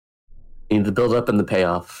 You need the build up and the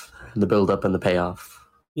payoff. The build up and the payoff.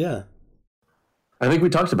 Yeah. I think we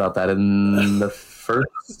talked about that in the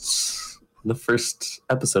first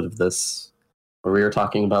episode of this, where we were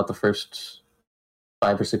talking about the first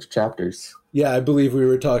 5 or 6 chapters. Yeah, I believe we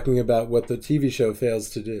were talking about what the TV show fails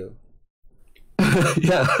to do.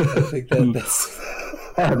 Yeah. I think that's...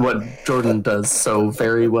 And what Jordan does so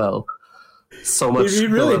very well. So much. He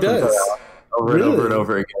really does. Over and over and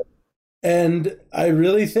over again. And I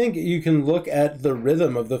really think you can look at the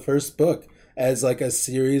rhythm of the first book as like a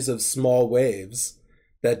series of small waves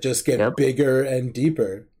that just get bigger and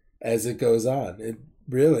deeper as it goes on. It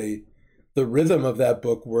really, the rhythm of that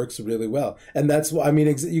book works really well. And that's why, I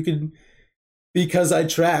mean, you can, because I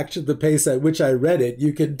tracked the pace at which I read it,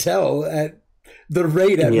 you can tell at the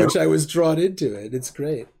rate at which I was drawn into it. It's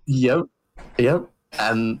great. Yep.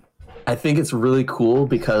 And I think it's really cool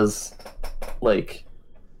because, like,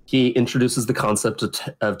 he introduces the concept of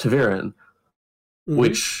Taviran,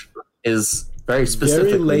 which is very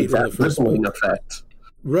specifically very late that in the first rippling book. effect.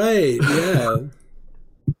 Right, yeah.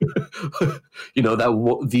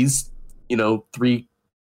 These 3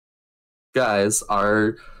 guys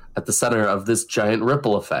are at the center of this giant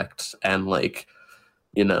ripple effect, and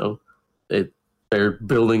they're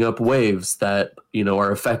building up waves that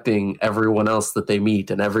are affecting everyone else that they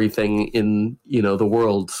meet and everything in the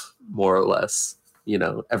world, more or less.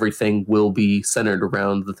 Everything will be centered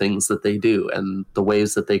around the things that they do and the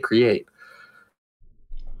waves that they create.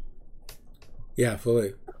 Yeah,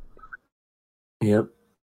 fully. Yep.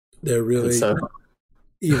 They're really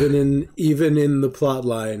Even in the plot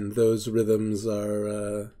line, those rhythms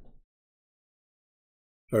are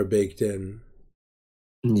baked in.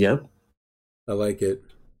 Yep. I like it.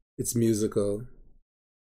 It's musical.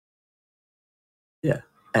 Yeah.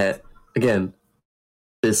 Again,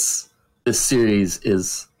 this series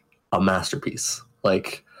is a masterpiece.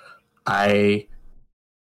 Like, I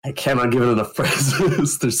cannot give it enough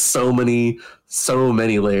praises. There's so many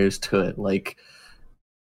layers to it. Like,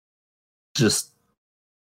 just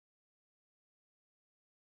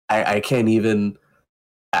I can't even.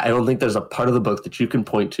 I don't think there's a part of the book that you can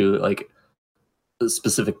point to, like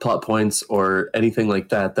specific plot points or anything like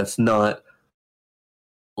that, that's not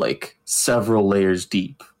like several layers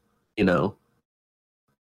deep. You know,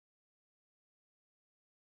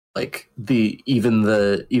 like even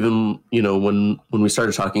you know, when we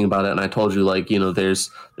started talking about it, and I told you, like, you know,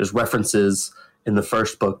 there's references in the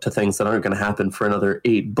first book to things that aren't going to happen for another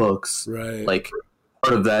 8 books. Right. Like,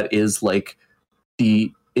 part of that is like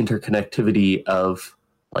the interconnectivity of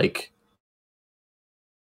like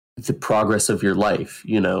the progress of your life.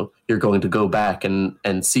 You know, you're going to go back and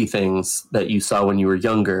see things that you saw when you were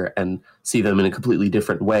younger and see them in a completely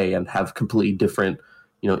different way and have completely different,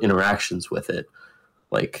 you know, interactions with it.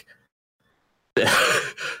 Like,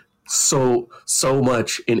 so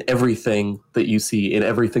much in everything that you see, in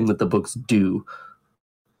everything that the books do,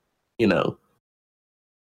 you know.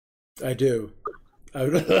 I do.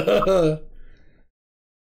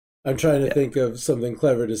 I'm trying to think of something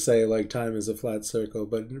clever to say, like time is a flat circle,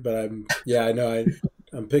 but I know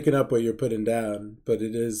I'm picking up what you're putting down, but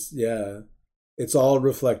it is, yeah, it's all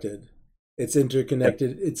reflected. It's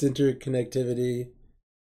interconnected. It's interconnectivity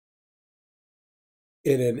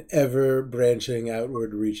in an ever branching,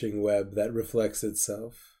 outward reaching web that reflects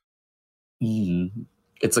itself.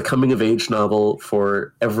 It's a coming of age novel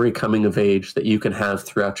for every coming of age that you can have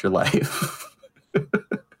throughout your life.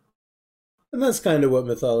 And that's kind of what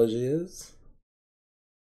mythology is.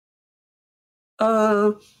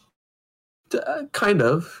 Kind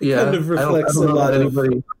of, yeah. It kind of reflects I don't a lot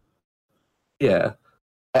of... Yeah.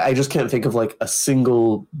 I just can't think of like a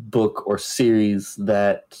single book or series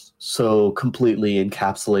that so completely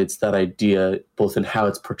encapsulates that idea, both in how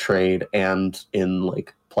it's portrayed and in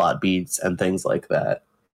like plot beats and things like that.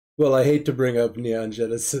 Well, I hate to bring up Neon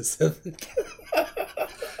Genesis.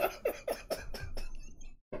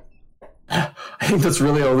 I think that's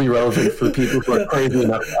really only relevant for people who are crazy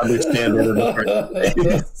enough to understand it in the first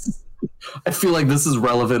place. I feel like this is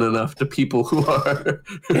relevant enough to people who are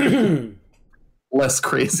less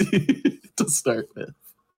crazy to start with.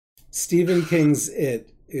 Stephen King's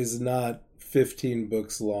It is not 15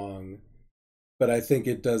 books long, but I think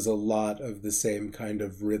it does a lot of the same kind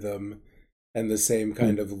of rhythm and the same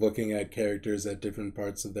kind of looking at characters at different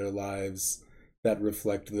parts of their lives that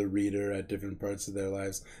reflect the reader at different parts of their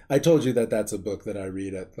lives. I told you that that's a book that I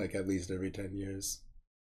read at least every 10 years.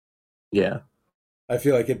 Yeah. I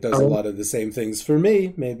feel like it does a lot of the same things for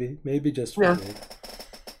me, maybe just for me.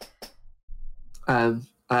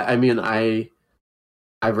 I mean,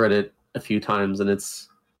 I've read it a few times, and it's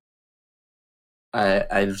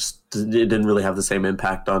I just, it didn't really have the same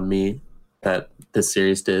impact on me that this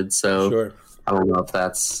series did. So sure. I don't know if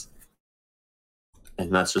that's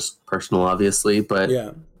just personal, obviously, but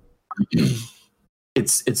yeah,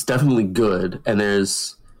 it's definitely good, and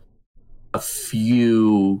there's a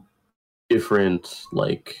few different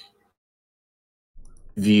like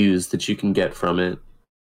views that you can get from it.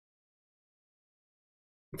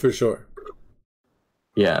 For sure.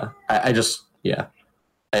 Yeah, I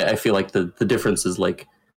feel like the difference is like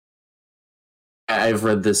I've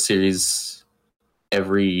read this series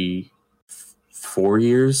every 4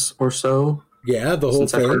 years or so. Yeah, the whole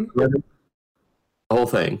thing. The whole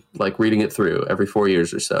thing, like reading it through every 4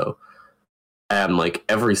 years or so, and like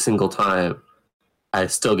every single time, I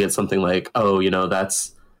still get something like, oh, you know,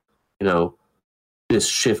 that's, you know, this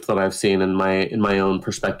shift that I've seen in my own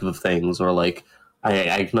perspective of things, or like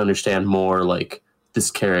I can understand more like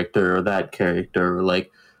this character or that character, or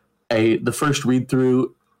like the first read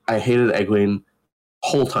through, I hated Egwene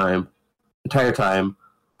entire time.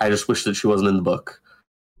 I just wish that she wasn't in the book.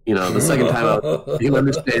 You know, the second time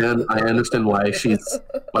I understand why she's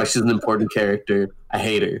an important character. I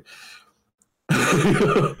hate her.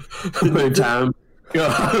 The third time, you know,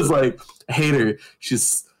 I was like, I hate her.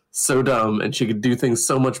 She's so dumb and she could do things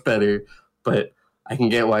so much better, but I can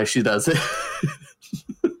get why she does it.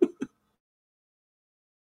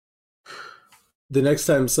 The next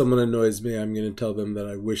time someone annoys me, I'm going to tell them that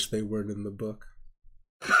I wish they weren't in the book.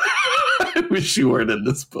 I wish you weren't in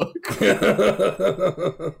this book.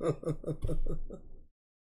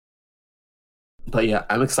 But yeah,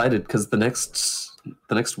 I'm excited because the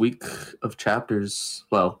next week of chapters,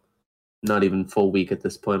 well, not even full week at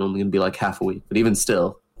this point, only gonna be like half a week. But even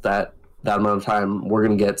still, that amount of time, we're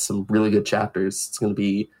gonna get some really good chapters. It's gonna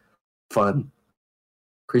be fun.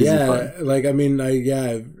 Crazy fun. Like I mean,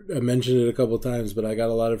 I mentioned it a couple times, but I got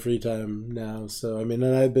a lot of free time now. So I mean,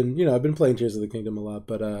 and I've been playing Tears of the Kingdom a lot,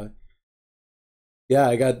 but I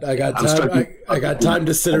got time. I got time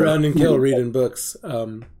to sit around and kill reading books.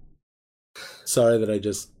 Sorry that I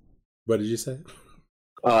just. What did you say?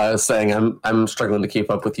 I was saying I'm struggling to keep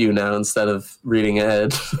up with you now instead of reading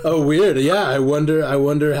ahead. Oh, weird. Yeah, I wonder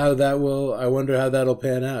how that will. I wonder how that'll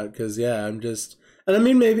pan out. Because I'm just. And I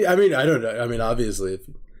mean, maybe. I mean, I don't know. I mean, obviously,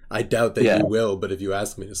 I doubt that you will. But if you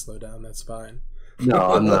ask me to slow down, that's fine. No,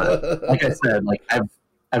 I'm not. Like I said, like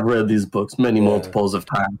I've read these books many multiples of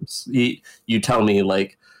times. You tell me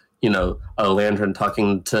like, Landron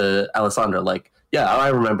talking to Alessandra, like, yeah, I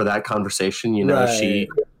remember that conversation. She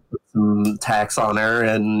put some tax on her,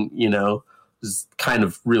 and is kind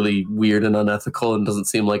of really weird and unethical, and doesn't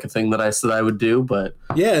seem like a thing that I said I would do. But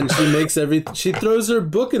yeah, and she throws her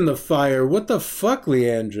book in the fire. What the fuck,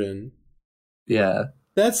 Leandrin? Yeah,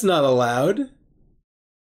 that's not allowed.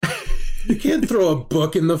 You can't throw a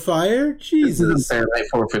book in the fire. Jesus. Fahrenheit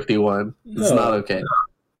 451. It's not okay.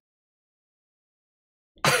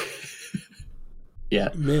 Yeah,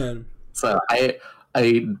 man. So I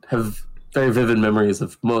have very vivid memories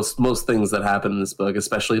of most things that happen in this book,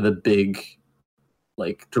 especially the big,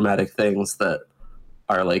 like, dramatic things that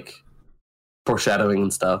are like foreshadowing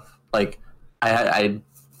and stuff. Like I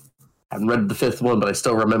haven't read the fifth one, but I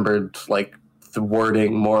still remembered like the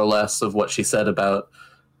wording more or less of what she said about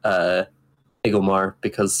Egilmar,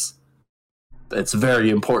 because it's very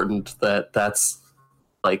important that that's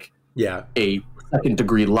like a second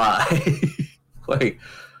degree lie. Like,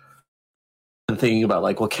 I'm thinking about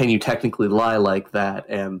like, well, can you technically lie like that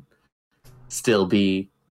and still be?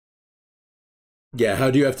 Yeah, how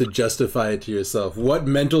do you have to justify it to yourself? What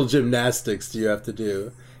mental gymnastics do you have to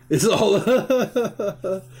do? It's all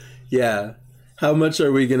yeah. How much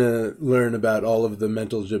are we going to learn about all of the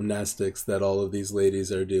mental gymnastics that all of these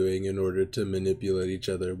ladies are doing in order to manipulate each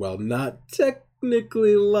other while not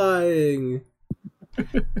technically lying?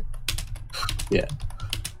 Yeah.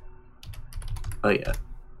 Oh, yeah.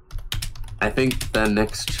 I think the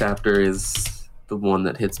next chapter is the one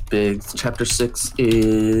that hits big. Chapter 6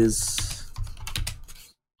 is...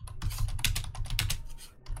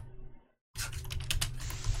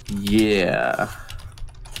 Yeah.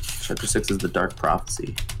 Chapter 6 is the Dark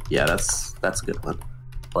Prophecy. Yeah, that's a good one.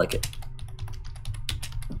 I like it.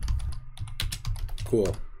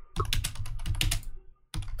 Cool.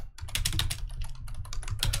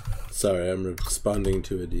 Sorry, I'm responding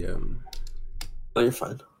to a DM. Oh, you're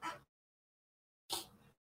fine.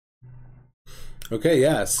 Okay,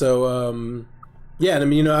 yeah. So, yeah, I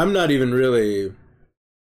mean, I'm not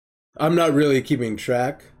really keeping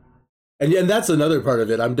track. And that's another part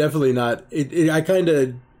of it. I'm definitely not, I kind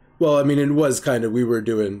of, well, I mean, it was kind of, we were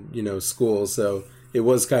doing, school, so it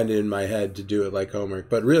was kind of in my head to do it like homework.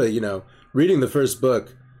 But really, reading the first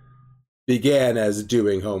book began as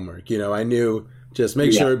doing homework. I knew just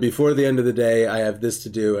make sure before the end of the day I have this to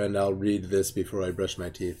do, and I'll read this before I brush my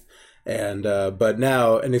teeth. And but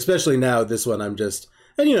now, and especially now, this one I'm just,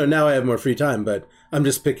 and now I have more free time, but I'm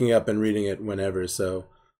just picking up and reading it whenever. So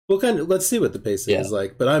we'll let's see what the pacing is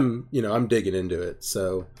like. But I'm digging into it.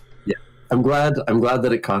 So yeah, I'm glad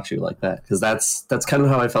that it caught you like that, because that's kind of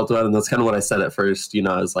how I felt about it, and that's kind of what I said at first.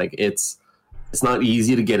 I was like, it's not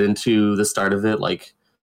easy to get into the start of it. Like,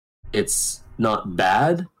 it's not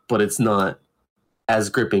bad, but it's not as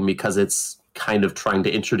gripping because it's kind of trying to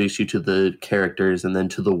introduce you to the characters and then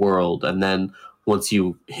to the world, and then once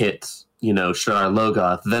you hit Shadar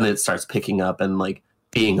Logoth, then it starts picking up and like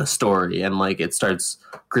being a story, and like it starts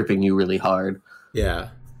gripping you really hard. And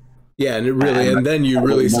it really, and then you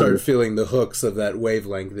really start feeling the hooks of that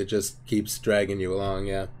wavelength that just keeps dragging you along.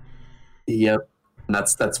 Yep. And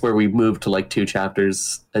that's where we moved to like 2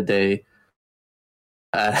 chapters a day.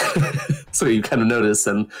 So you kind of notice,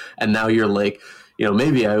 and now you're like,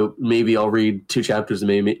 maybe I'll read 2 chapters,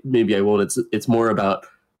 and maybe I won't. It's more about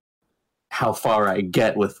how far I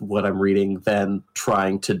get with what I'm reading than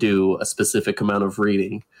trying to do a specific amount of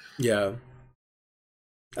reading. Yeah.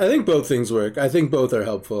 I think both things work. I think both are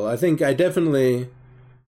helpful. I think I definitely,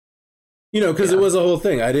 because it was a whole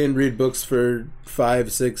thing. I didn't read books for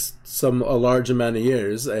 5, 6, a large amount of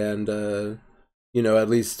years, and at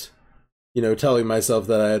least, telling myself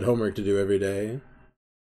that I had homework to do every day.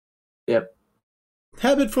 Yep.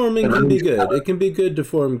 Habit forming can be good. It can be good to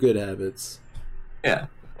form good habits. Yeah.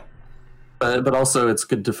 But also it's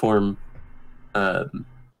good to form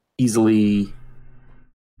easily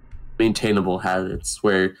maintainable habits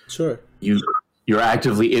where Sure. you're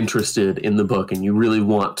actively interested in the book and you really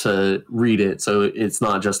want to read it. So it's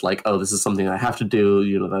not just like, oh, this is something I have to do,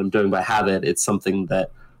 that I'm doing by habit. It's something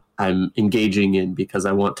that I'm engaging in because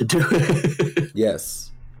I want to do it.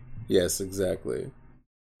 Yes, exactly.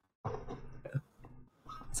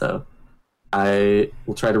 So I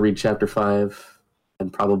will try to read chapter 5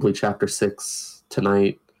 and probably chapter 6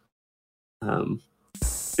 tonight.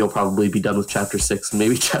 You'll probably be done with chapter 6 and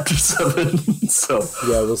maybe chapter 7. So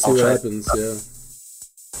yeah, we'll see what happens. Yeah.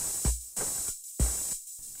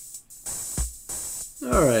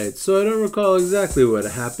 All right. So I don't recall exactly what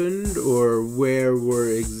happened or where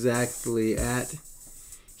we're exactly at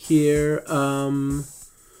here.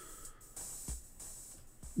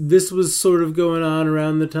 This was sort of going on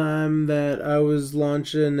around the time that I was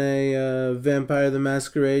launching a Vampire the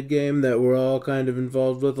Masquerade game that we're all kind of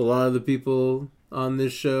involved with. A lot of the people on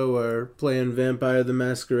this show are playing Vampire the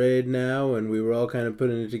Masquerade now, and we were all kind of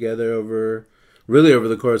putting it together over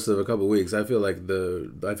the course of a couple of weeks. I feel like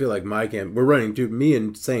my camp, we're running two. Me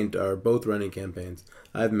and Saint are both running campaigns.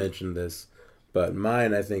 I've mentioned this, but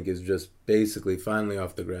mine I think is just basically finally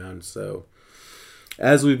off the ground. So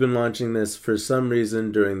as we've been launching this, for some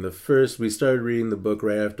reason we started reading the book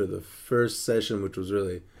right after the first session, which was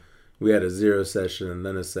really, we had a 0 session and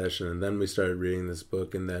then a session, and then we started reading this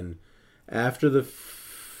book, and then after the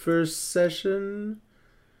first session,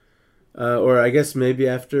 or I guess maybe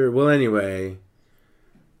after, well, anyway,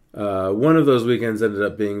 one of those weekends ended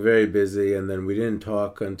up being very busy, and then we didn't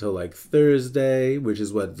talk until like Thursday, which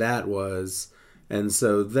is what that was, and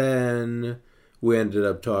so then we ended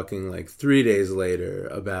up talking like 3 days later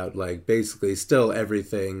about like basically still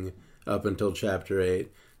everything up until chapter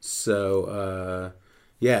 8. So,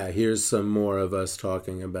 yeah, here's some more of us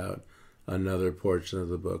talking about another portion of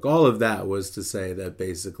the book. All of that was to say that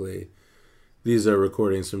basically these are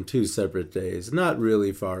recordings from 2 separate days, not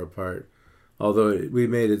really far apart, although we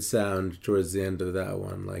made it sound towards the end of that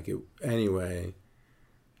one like it. Anyway,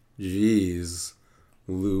 jeez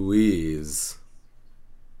Louise.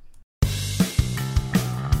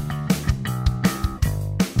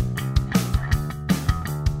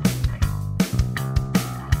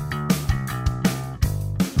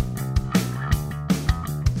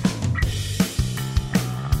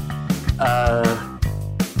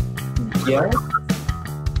 Yeah.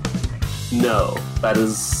 No, that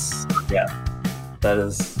is.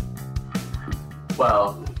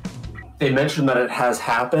 Well, they mentioned that it has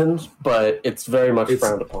happened, but it's very much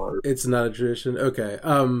frowned upon. It's not a tradition. Okay.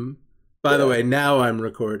 By the way, now I'm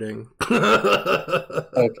recording.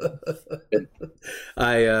 Okay.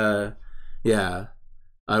 I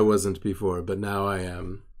wasn't before, but now I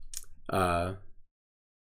am.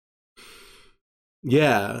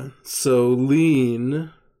 Yeah, so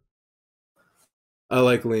Lean. I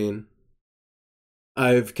like Lean.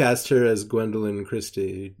 I've cast her as Gwendolyn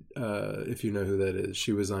Christie, if you know who that is.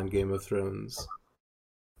 She was on Game of Thrones.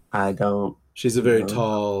 I don't. She's a very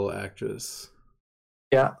tall actress.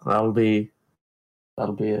 Yeah, that'll be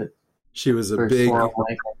it. She was a very big.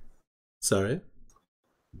 Swan-like. Sorry.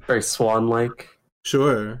 Very Swan-like.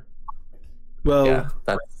 Sure. Well, yeah,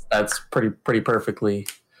 that's pretty perfectly.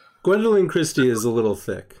 Gwendolyn Christie is a little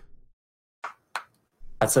thick.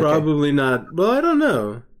 That's okay. Probably not. Well, I don't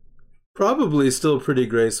know. Probably still pretty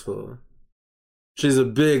graceful. She's a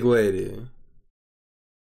big lady.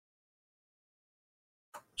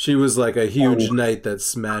 She was like a huge knight that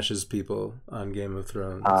smashes people on Game of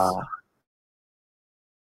Thrones.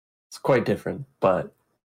 It's quite different, but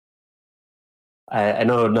I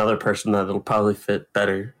know another person that'll probably fit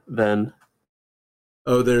better than.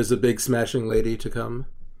 Oh, there's a big smashing lady to come?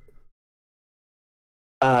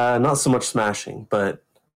 Not so much smashing, but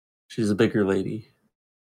she's a bigger lady.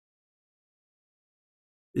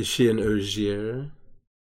 Is she an Ogier?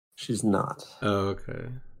 She's not. Oh, okay.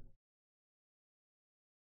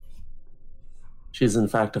 She's in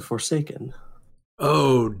fact a Forsaken.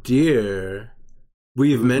 Oh, dear.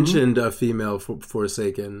 We've mentioned a female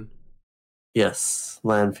Forsaken. Yes,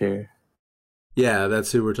 Lanfear. Yeah,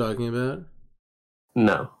 that's who we're talking about?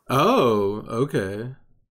 No. Oh, okay.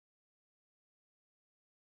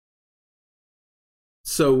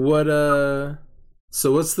 So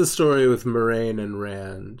what's the story with Moraine and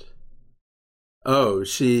Rand? Oh,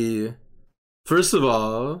 first of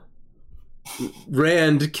all,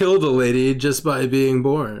 Rand killed a lady just by being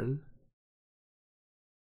born.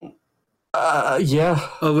 Yeah.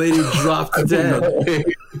 A lady dropped dead.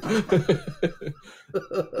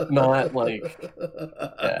 Not like.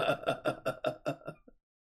 Yeah.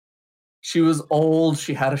 She was old.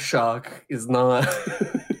 She had a shock. Is not.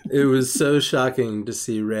 It was so shocking to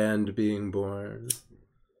see Rand being born.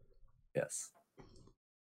 Yes.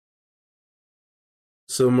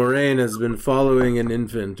 So Moraine has been following an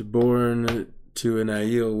infant born to an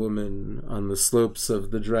Aiel woman on the slopes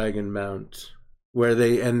of the Dragon Mount, where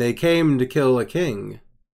they came to kill a king.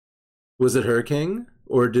 Was it her king,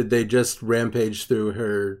 or did they just rampage through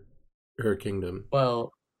her kingdom?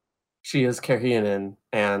 Well, she is Carhienan,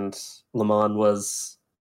 and Lamon was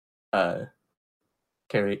Carhienan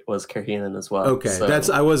as well. Okay, so, that's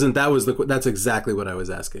exactly what I was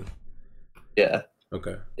asking. Yeah.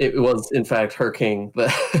 Okay. It was, in fact, her king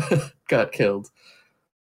that got killed.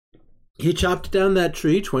 He chopped down that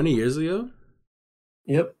tree 20 years ago?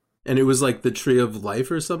 Yep. And it was like the tree of life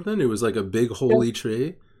or something? It was like a big holy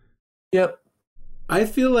tree? Yep. I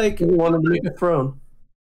feel like... He wanted to make a throne.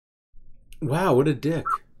 Wow, what a dick.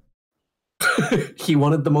 He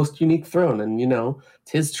wanted the most unique throne, and,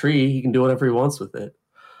 it's his tree. He can do whatever he wants with it.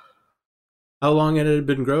 How long had it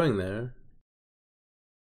been growing there?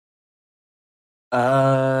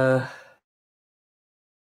 I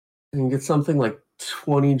think it's something like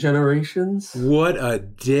 20 generations. What a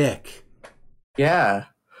dick. Yeah.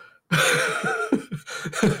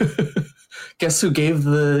 Guess who gave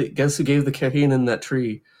the Carhienan that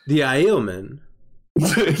tree? The Aielmen.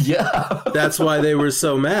 Yeah. That's why they were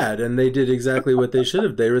so mad, and they did exactly what they should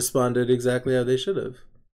have. They responded exactly how they should have.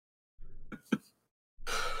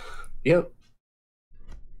 Yep.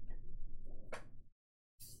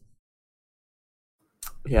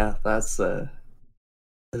 Yeah, that's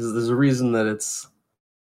there's a reason that it's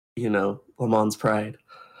Lamon's pride.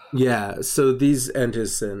 Yeah, so these and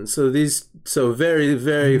his sin. So very,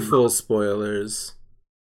 very full spoilers.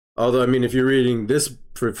 Although, I mean, if you're reading this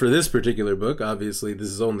for this particular book, obviously this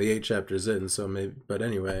is only 8 chapters in, so maybe, but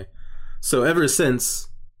anyway. So ever since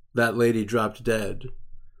that lady dropped dead,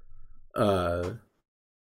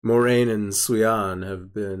 Moraine and Suyan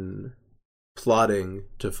have been plotting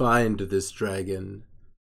to find this dragon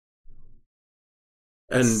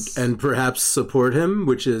and perhaps support him,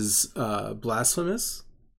 which is blasphemous.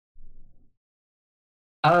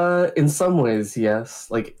 In some ways,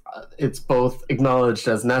 yes. Like, it's both acknowledged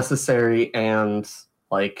as necessary and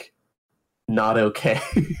not okay.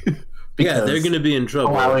 Yeah, they're going to be in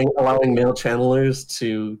trouble. Allowing male channelers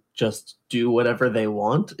to just do whatever they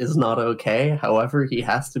want is not okay. However, he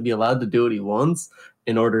has to be allowed to do what he wants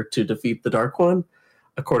in order to defeat the Dark One,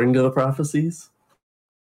 according to the prophecies.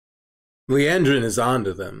 Leandrin is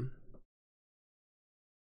onto them.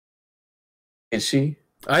 Is she?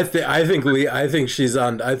 I think she's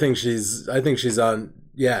on.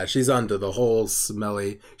 Yeah, she's onto the whole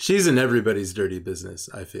smelly. She's in everybody's dirty business,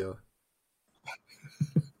 I feel.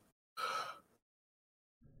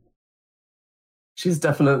 She's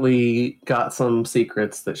definitely got some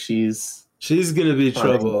secrets that she's gonna be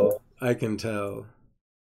trouble. I can tell.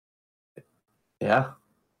 Yeah,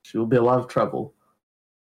 she will be a lot of trouble.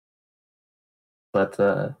 But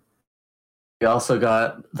we also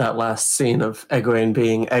got that last scene of Egwene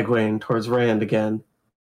being Egwene towards Rand again.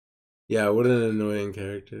 Yeah, what an annoying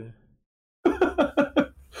character.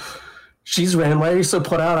 She's Rand. Why are you so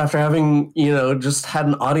put out after having, just had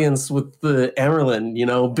an audience with the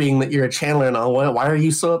Amerlin, being that you're a channeler and all? Why are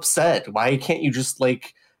you so upset? Why can't you just,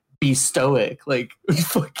 be stoic?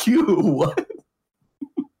 Fuck you. What?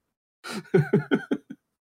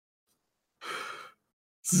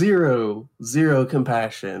 Zero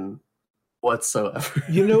compassion whatsoever.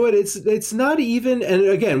 You know what? It's not even, and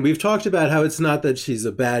again, we've talked about how it's not that she's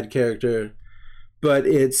a bad character, but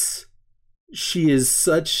she is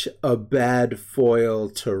such a bad foil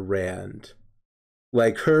to Rand.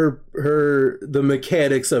 Like the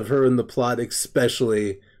mechanics of her in the plot,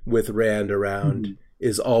 especially with Rand around,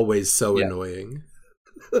 is always so annoying.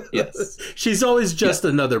 Yes. She's always just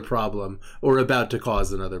another problem or about to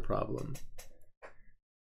cause another problem.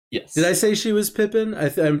 Yes. Did I say she was Pippin? I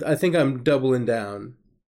think I'm doubling down.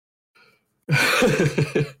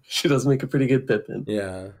 She does make a pretty good Pippin.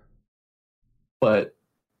 Yeah. But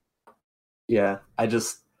yeah, I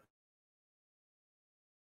just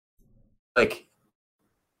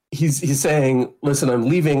he's saying, listen, I'm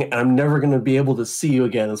leaving and I'm never going to be able to see you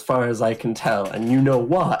again as far as I can tell. And you know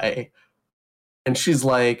why? And she's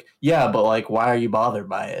like, yeah, but why are you bothered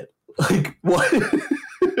by it? What?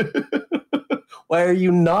 Why are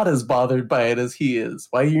you not as bothered by it as he is?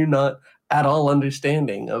 Why are you not at all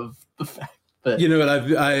understanding of the fact that... You know what?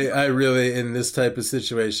 I really, in this type of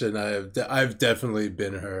situation, I've definitely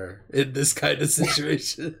been her in this kind of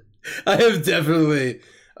situation. I have definitely,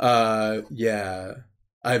 I've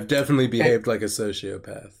definitely behaved like a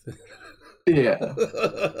sociopath. Yeah.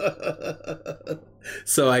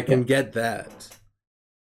 So I can get that.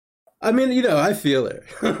 I mean, you know, I feel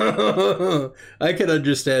her. I can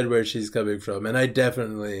understand where she's coming from, and I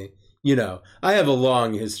definitely, you know, I have a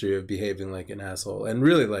long history of behaving like an asshole, and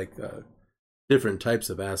really like different types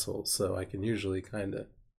of assholes. So I can usually kind of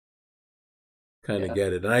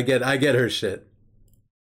get it, and I get her shit.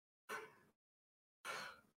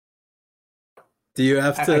 Do you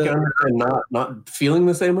have to? I can understand not feeling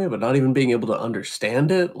the same way, but not even being able to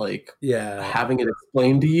understand it. Like, Yeah, having it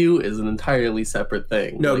explained to you is an entirely separate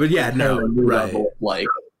thing. No, like, but yeah, no, right. Like,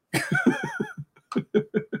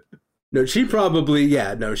 no, she probably,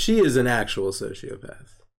 yeah, no, she is an actual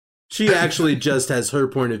sociopath. She actually just has her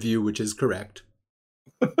point of view, which is correct.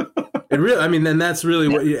 It really, I mean, then that's really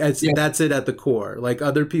what that's it at the core. Like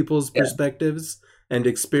other people's perspectives and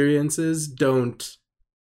experiences don't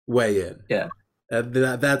weigh in. Yeah.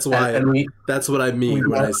 That's why. That's what I mean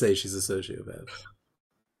when I say she's a sociopath.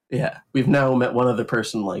 Yeah, we've now met one other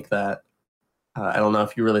person like that. I don't know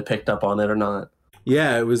if you really picked up on it or not.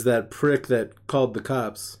 Yeah, it was that prick that called the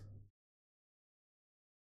cops.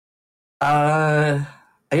 I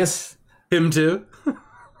guess him too.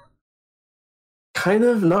 Kind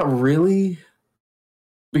of, not really,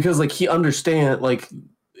 because like he understand. Like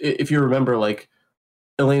if you remember, like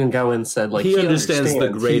Elaine and Gowan said, like he understands the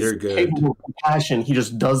greater good. Capable of compassion. He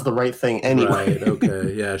just does the right thing anyway. Right.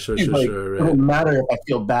 Okay. Yeah. Sure. Right. Right. It doesn't matter if I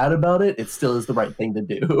feel bad about it. It still is the right thing to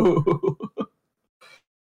do.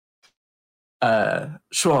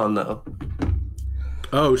 Schwan though.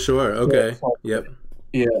 Oh, sure. Okay. Yep.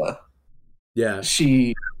 Yeah. Yeah.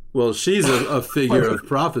 She's a figure of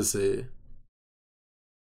prophecy.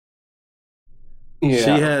 Yeah.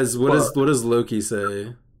 She has what does Loki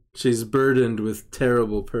say? She's burdened with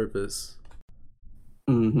terrible purpose.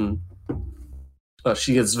 Mm-hmm.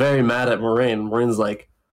 She gets very mad at Moraine. Moraine's like,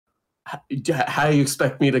 how do you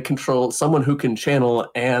expect me to control someone who can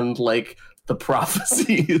channel and like the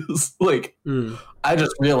prophecies? Like, I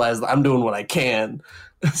just realized I'm doing what I can.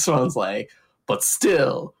 So I was like, but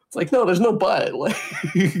still, it's like, no, there's no but. Like,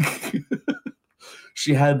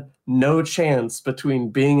 she had no chance between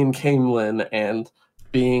being in Camelin and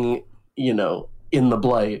being, you know, in the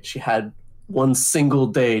Blight. She had one single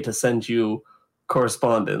day to send you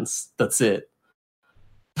correspondence. That's it.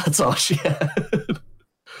 That's all she had.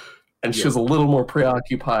 And she was a little more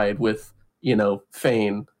preoccupied with, you know,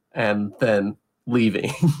 Fane and then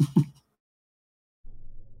leaving.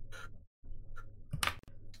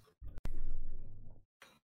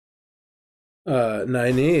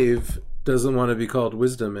 Nynaeve doesn't want to be called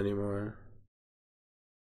Wisdom anymore.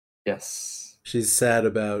 Yes. She's sad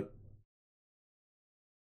about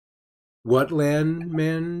what land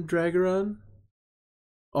Mandragoran?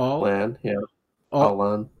 All land, yeah. All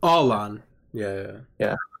on. Yeah.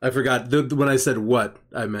 I forgot when I said what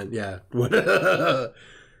I meant. Yeah. What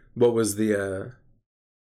was the?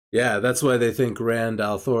 Yeah, that's why they think Rand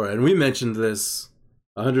al'Thor, and we mentioned this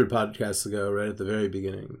 100 podcasts ago, right at the very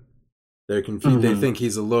beginning. They're confused. Mm-hmm. They think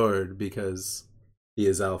he's a lord because he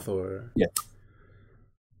is al'Thor. Yeah.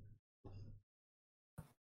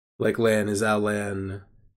 Like Lan is Alan,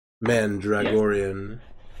 Mandragorian,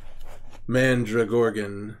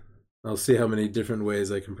 Mandragorgon. I'll see how many different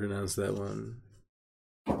ways I can pronounce that one.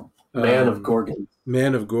 Man of Gorgons.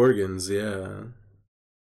 Man of Gorgons, yeah.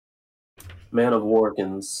 Man of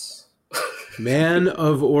Organs. Man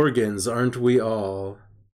of organs, aren't we all?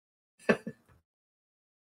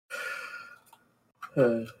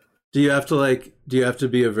 Do you have to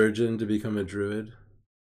be a virgin to become a druid?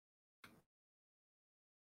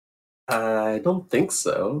 I don't think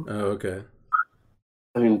so. Oh, okay.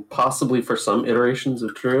 I mean, possibly for some iterations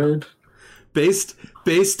of druid. Based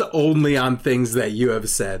only on things that you have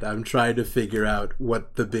said, I'm trying to figure out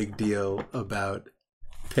what the big deal about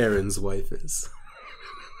Perrin's wife is.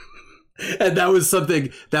 And that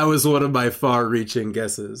was one of my far-reaching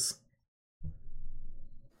guesses.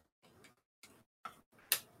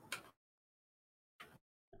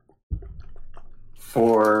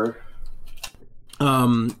 For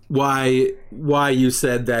why you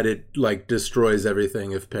said that it like destroys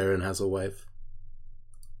everything if Perrin has a wife.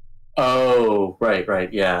 Oh,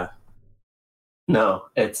 right, yeah. No,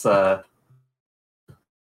 it's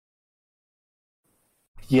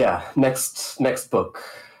yeah, next book.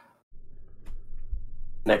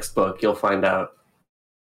 Next book, you'll find out.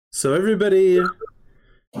 So everybody,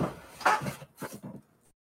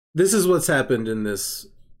 this is what's happened in this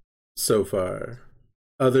so far.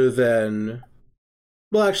 Other than,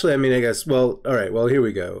 well, actually, I mean, I guess, well, all right, well, here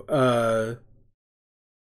we go.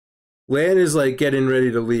 Lan is like getting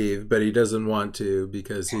ready to leave, but he doesn't want to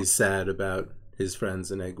because he's sad about his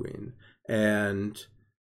friends in Egwene. And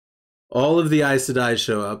all of the Aes Sedai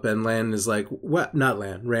show up, and Lan is like, "What?" Not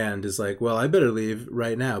Lan. Rand is like, "Well, I better leave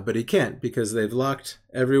right now," but he can't because they've locked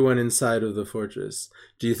everyone inside of the fortress.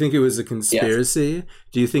 Do you think it was a conspiracy? Yes.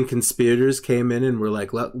 Do you think conspirators came in and were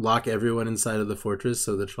like, "Lock everyone inside of the fortress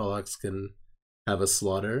so the Trollocs can have a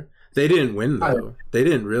slaughter"? They didn't win though. They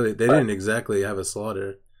didn't exactly have a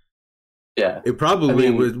slaughter. Yeah, it probably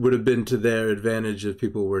would have been to their advantage if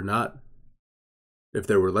people were not, if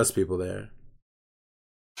there were less people there.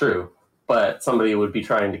 True, but somebody would be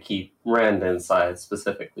trying to keep Rand inside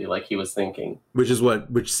specifically, like he was thinking.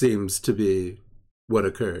 Which seems to be what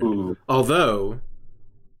occurred. Ooh. Although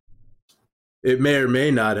it may or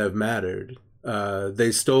may not have mattered.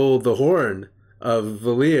 They stole the horn of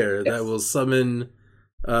Valir that will summon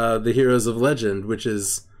the heroes of legend, which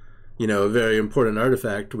is, a very important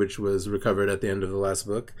artifact, which was recovered at the end of the last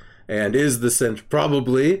book, and is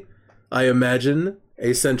probably, I imagine,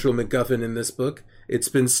 a central MacGuffin in this book. It's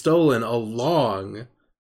been stolen along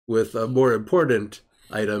with a more important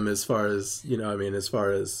item as far as, as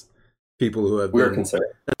far as people who have been concerned.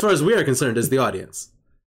 As far as we are concerned as the audience,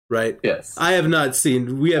 right? Yes.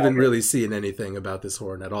 We haven't really seen anything about this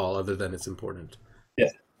horn at all other than it's important. Yeah.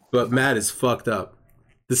 But Matt is fucked up.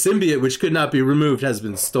 The symbiote, which could not be removed, has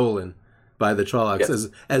been stolen by the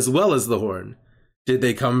Trollocs, as well as the horn. Did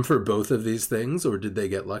they come for both of these things, or did they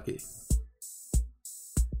get lucky?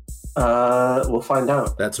 We'll find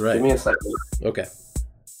out. That's right. Give me a second. Okay.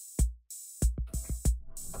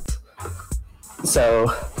 So,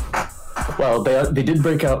 well, they did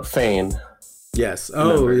break out Fane. Yes.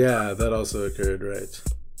 Oh, yeah, that also occurred, right?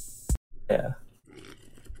 Yeah.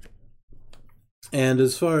 And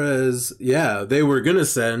as far as, they were gonna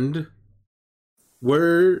send,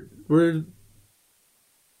 was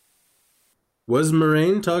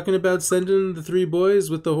Moraine talking about sending the 3 boys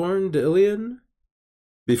with the horn to Ilion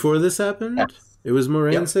before this happened? Yes. It was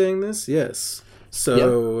Moraine saying this? Yes.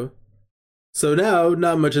 So now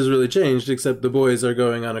not much has really changed, except the boys are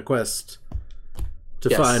going on a quest to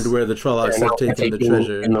find where the Trollocs have taken the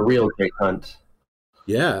treasure. In the real Great Hunt.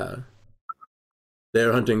 Yeah.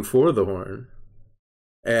 They're hunting for the horn.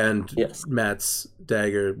 And Matt's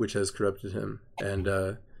dagger, which has corrupted him, and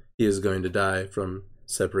he is going to die from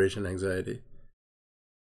separation anxiety.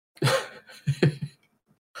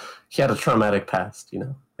 He had a traumatic past,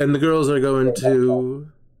 And the girls are going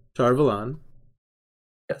to Tar-Valon.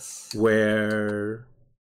 Yes. Where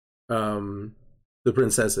the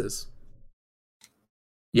princess is.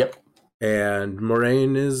 Yep. And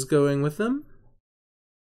Moraine is going with them?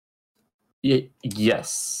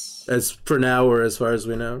 Yes. As for now, or as far as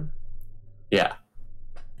we know? Yeah.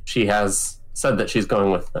 She has said that she's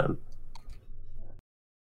going with them.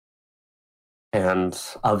 And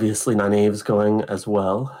obviously Nynaeve's going as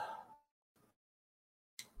well.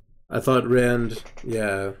 I thought Rand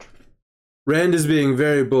is being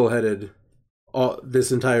very bullheaded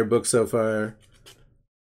this entire book so far.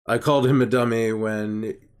 I called him a dummy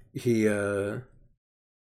when he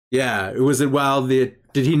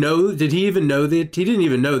did he even know he didn't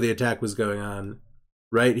even know the attack was going on,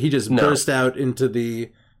 right? He just burst out into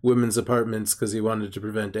the women's apartments because he wanted to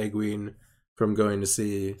prevent Egwene from going to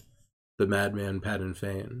see the madman Padden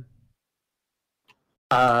Fane.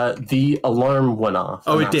 The alarm went off.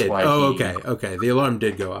 Oh, it did. Okay. The alarm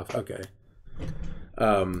did go off. Okay.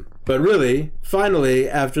 But really, finally,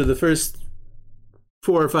 after the first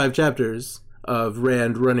 4 or 5 chapters of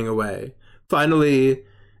Rand running away, finally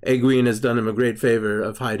Egwene has done him a great favor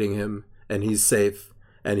of hiding him, and he's safe,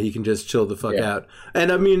 and he can just chill the fuck out.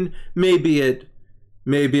 And I mean, maybe it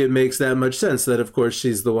makes that much sense that, of course,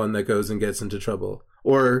 she's the one that goes and gets into trouble.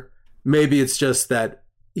 Or maybe it's just that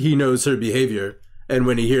he knows her behavior, and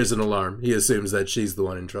when he hears an alarm, he assumes that she's the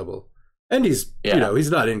one in trouble. And he's, he's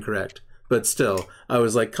not incorrect. But still, I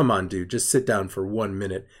was like, come on, dude, just sit down for 1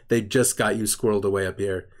 minute. They just got you squirreled away up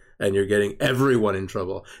here, and you're getting everyone in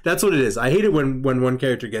trouble. That's what it is. I hate it when one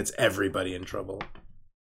character gets everybody in trouble.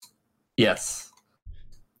 Yes.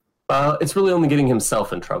 It's really only getting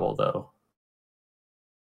himself in trouble, though.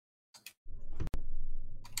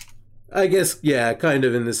 I guess, kind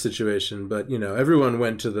of in this situation, but everyone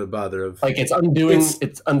went to the bother of it's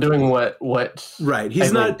undoing what right.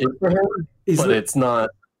 He's not did for him, it's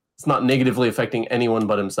not negatively affecting anyone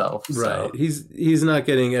but himself. Right. So. He's not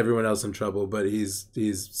getting everyone else in trouble, but he's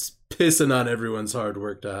pissing on everyone's hard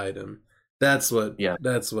work to hide him. That's why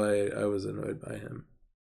I was annoyed by him.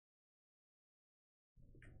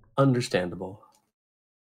 Understandable.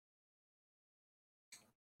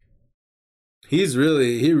 He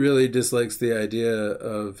really dislikes the idea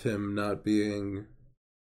of him not being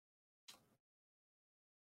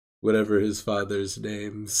whatever his father's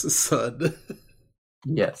name's son.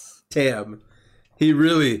 Yes. Tam.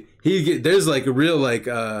 There's like a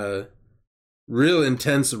real real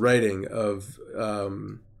intense writing of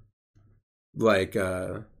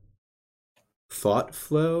thought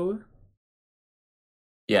flow.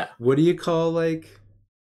 Yeah. What do you call like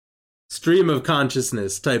stream of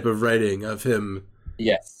consciousness type of writing of him?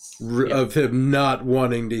 Yes. Of him not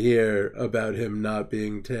wanting to hear about him not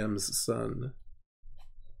being Tam's son.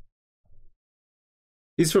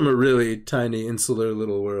 He's from a really tiny, insular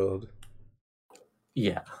little world.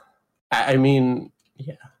 Yeah. I mean,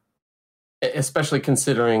 yeah. Especially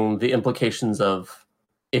considering the implications of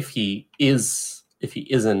if he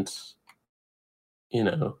isn't,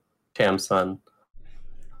 Tam's son,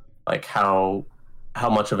 like how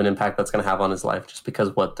much of an impact that's going to have on his life just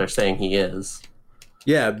because what they're saying he is.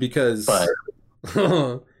 Yeah, because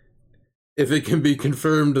if it can be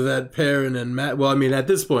confirmed that Perrin and Matt, well, I mean, at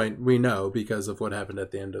this point we know because of what happened at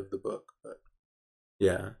the end of the book, but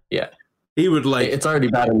yeah, he would like. It's already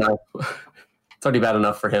bad enough. It's already bad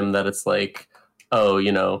enough for him that it's like, oh,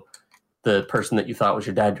 the person that you thought was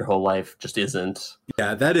your dad your whole life just isn't.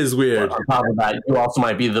 Yeah, that is weird. But on top of that, you also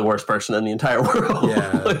might be the worst person in the entire world.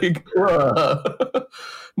 Yeah. Like,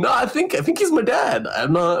 no, I think he's my dad.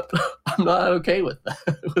 I'm not okay with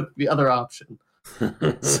that. With the other option.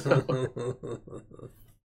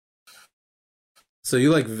 So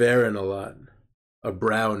you like Varen a lot, a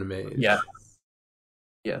brown mage. Yeah.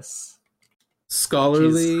 Yes.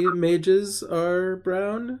 Scholarly mages are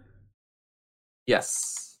brown.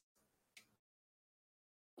 Yes.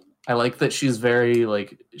 I like that she's very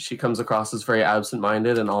she comes across as very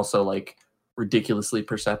absent-minded and also ridiculously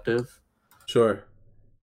perceptive. Sure.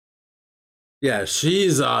 Yeah,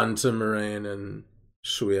 she's on to Moraine and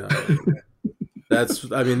Shuyan. That's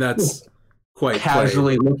quite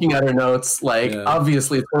casually looking at her notes,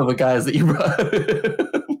 obviously it's one of the guys that you brought.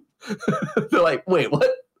 They're like, wait, what?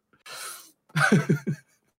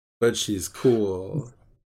 But she's cool.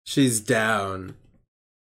 She's down.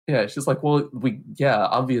 Yeah, she's like, well,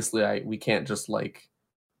 obviously we can't just let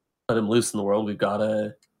him loose in the world. We've got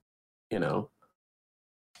to,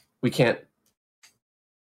 we can't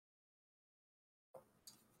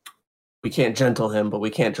gentle him, but we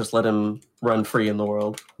can't just let him run free in the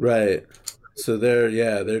world. Right. So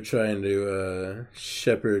they're trying to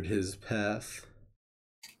shepherd his path.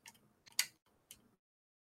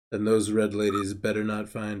 And those red ladies better not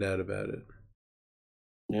find out about it.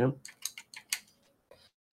 Yep.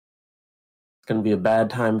 It's going to be a bad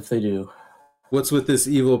time if they do. What's with this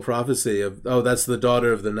evil prophecy of, that's the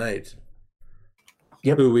daughter of the night.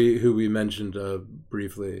 Yep. Who we mentioned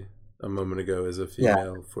briefly a moment ago as a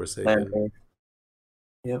female Forsaken.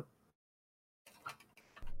 Yep.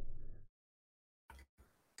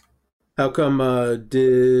 How come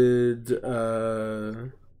did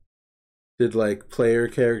player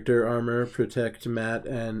character armor protect Matt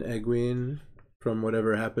and Egwene from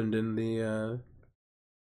whatever happened in the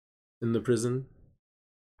prison?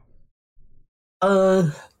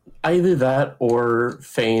 Either that or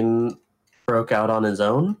Fane broke out on his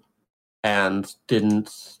own and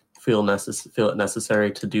didn't feel it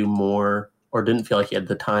necessary to do more, or didn't feel like he had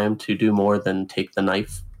the time to do more than take the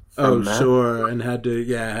knife from Matt. Sure, and had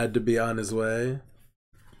to be on his way.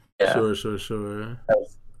 Yeah. Sure.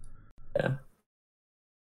 Yeah.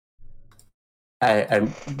 I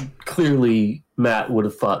clearly Matt would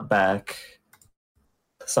have fought back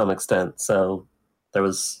to some extent, so there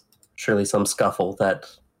was surely some scuffle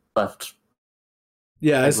that left.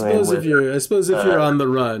 Yeah, I suppose if you're on the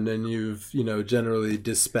run and you've generally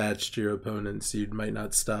dispatched your opponents, you might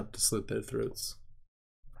not stop to slit their throats.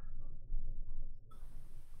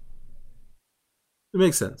 It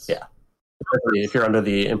makes sense. Yeah, especially if you're under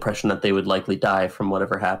the impression that they would likely die from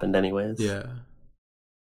whatever happened, anyways. Yeah.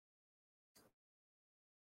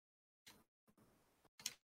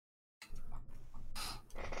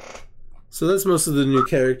 So that's most of the new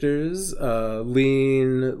characters.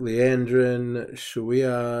 Lean, Leandrin,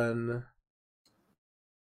 Shuyan.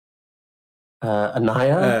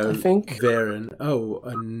 Anaya, I think. Varen. Oh,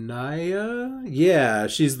 Anaya? Yeah,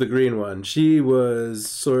 she's the green one. She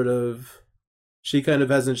kind of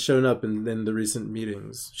hasn't shown up in the recent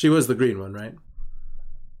meetings. She was the green one, right?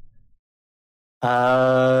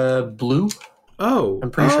 Blue? Oh. I'm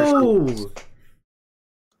pretty sure.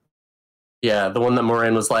 Yeah, the one that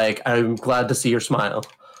Moraine was like, I'm glad to see your smile.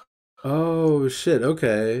 Oh, shit.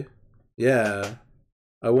 Okay. Yeah.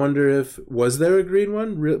 I wonder was there a green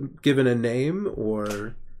one given a name,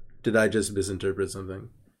 or did I just misinterpret something?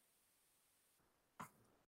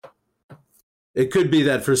 It could be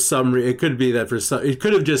that for some it could be that for some it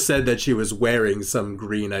could have just said that she was wearing some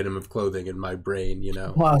green item of clothing, and my brain,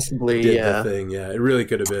 Possibly, did yeah. the thing. Yeah, it really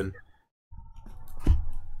could have been.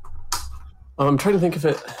 I'm trying to think if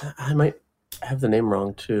it. I might have the name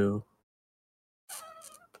wrong too.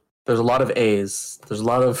 There's a lot of A's. There's a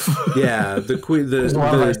lot of Yeah, the queen, there's a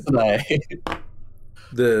lot of A's today.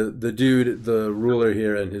 the dude, the ruler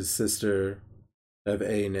here, and his sister have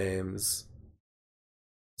A names.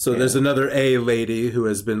 So there's another A lady who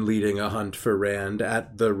has been leading a hunt for Rand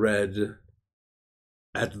at the Red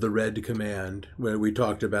Command, where we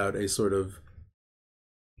talked about a sort of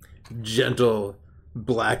gentle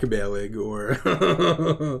blackmailing or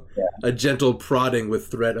a gentle prodding with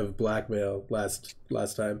threat of blackmail last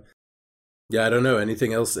time. Yeah, I don't know.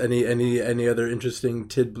 Anything else? Any other interesting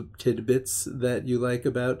tidbits that you like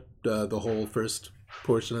about the whole first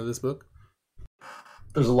portion of this book?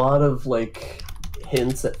 There's a lot of like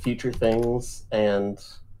hints at future things, and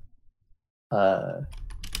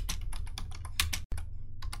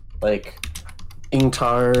like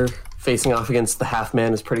Ingtar facing off against the Half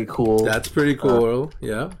Man is pretty cool. That's pretty cool.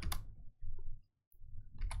 Yeah.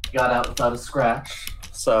 Got out without a scratch,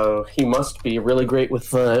 so he must be really great with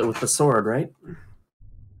the sword, right?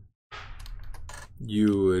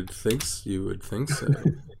 You would think so.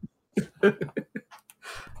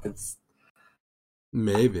 It's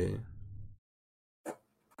maybe.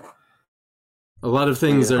 A lot of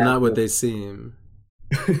things are not what they seem.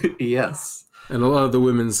 yes. And a lot of the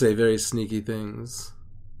women say very sneaky things.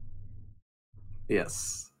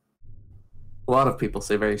 Yes. A lot of people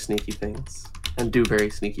say very sneaky things and do very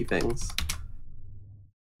sneaky things.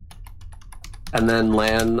 And then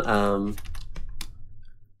Lan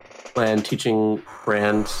teaching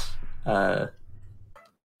Rand how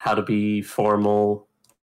to be formal.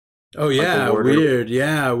 Oh yeah, like weird.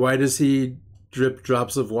 Yeah, why does he drip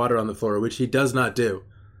drops of water on the floor, which he does not do?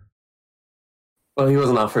 Well, he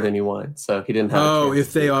wasn't offered any wine, so he didn't have a chance.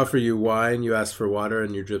 If they offer you wine, you ask for water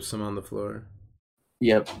and you drip some on the floor.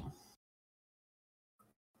 Yep.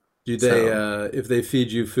 Do they if they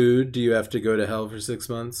feed you food, do you have to go to hell for 6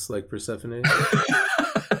 months like Persephone?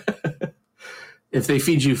 If they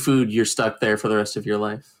feed you food, you're stuck there for the rest of your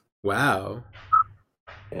life. Wow.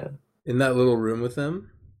 Yeah. In that little room with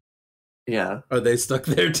them? Yeah. Are they stuck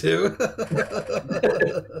there too?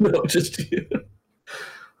 No, just you.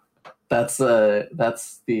 That's the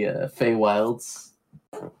Feywilds.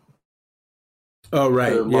 Oh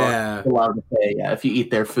right, yeah. Allowed to pay. Yeah, if you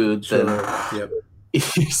eat their food, Sure. then Yep.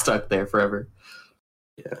 you're stuck there forever.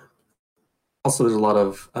 Yeah. Also, there's a lot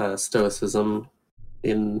of stoicism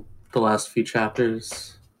in the last few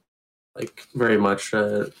chapters. Like, very much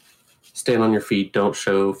stand on your feet, don't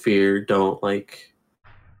show fear, don't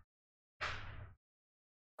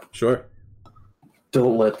Sure.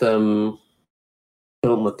 don't let them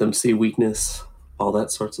see weakness, all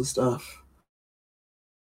that sorts of stuff.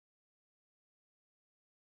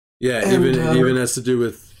 Yeah, And, it even has to do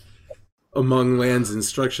with among Lan's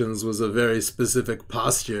instructions was a very specific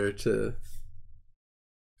posture to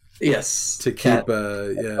Yes. keep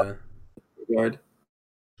yeah. Guard.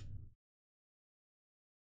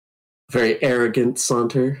 Very arrogant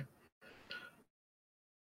saunter.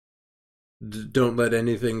 Don't let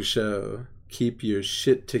anything show. Keep your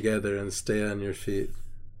shit together and stay on your feet.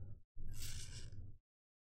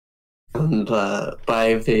 And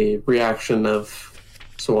by the reaction of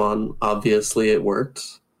Swan, obviously it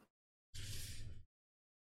worked.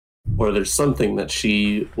 Or there's something that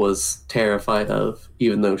she was terrified of,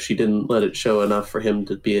 even though she didn't let it show enough for him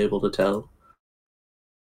to be able to tell.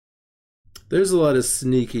 There's a lot of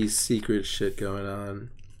sneaky secret shit going on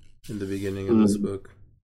in the beginning of this book.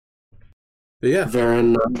 But yeah.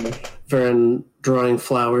 Varen drawing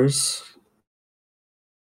flowers.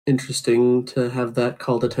 Interesting to have that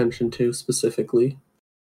called attention to specifically.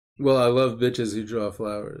 Well, I love bitches who draw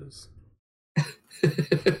flowers.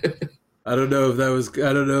 I don't know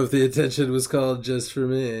if the attention was called just for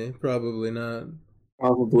me. Probably not.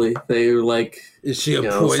 Probably. They were like... Is she a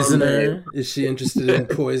poisoner? Is she interested in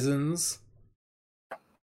poisons?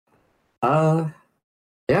 Yeah,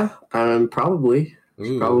 probably. Ooh.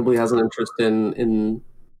 She probably has an interest in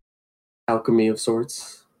alchemy of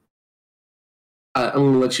sorts. I'm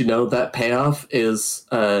going to let you know that payoff is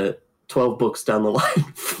 12 books down the line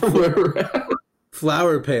from where we're at.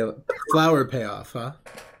 Flower payoff, huh?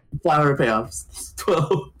 Flower payoffs.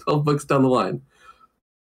 12 books down the line.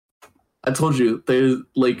 I told you, there's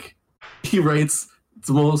he writes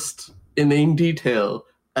the most inane detail,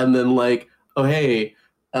 and then oh hey,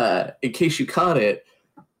 in case you caught it,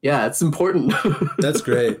 yeah, it's important. That's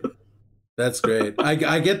great. That's great.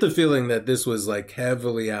 I get the feeling that this was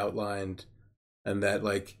heavily outlined and that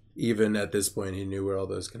like even at this point he knew where all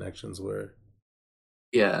those connections were.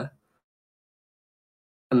 Yeah.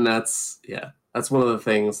 And that's one of the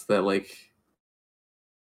things that like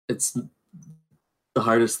it's the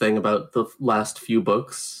hardest thing about the last few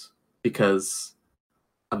books, because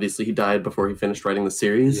obviously he died before he finished writing the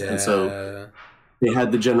series, and so they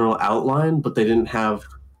had the general outline, but they didn't have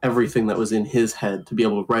everything that was in his head to be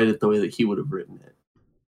able to write it the way that he would have written it,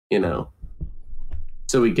 you know.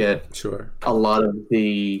 So we get a lot of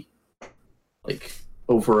the like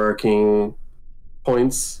overarching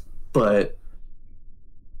points, but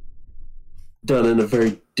done in a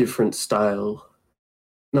very different style.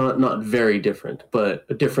 Not very different, but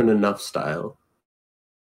a different enough style.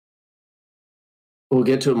 We'll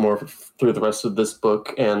get to it more through the rest of this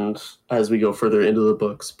book and as we go further into the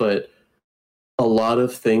books, but a lot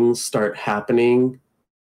of things start happening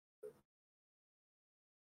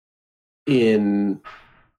in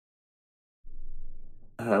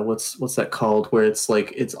what's that called, where it's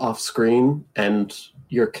like it's off screen and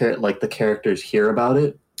your like the characters hear about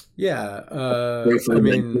it. Yeah, I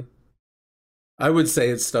mean, I would say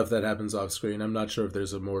it's stuff that happens off screen. I'm not sure if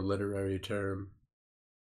there's a more literary term.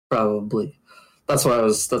 Probably. That's what I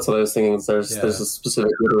was thinking. There's a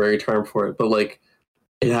specific literary term for it, but like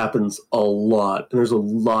it happens a lot, and there's a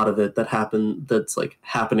lot of it that's like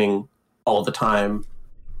happening all the time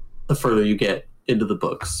the further you get into the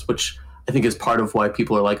books, which I think is part of why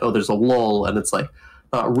people are like, oh, there's a lull, and it's like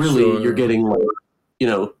not really. Sure. You're getting like,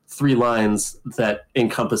 3 lines that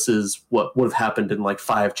encompasses what would have happened in like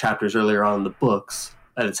 5 chapters earlier on in the books,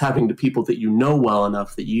 and it's happening to people that you know well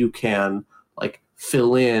enough that you can like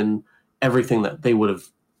fill in everything that they would have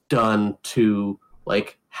done to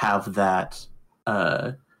like have that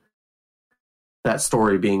that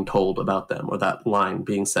story being told about them, or that line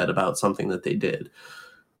being said about something that they did.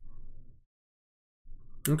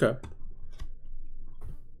 Okay.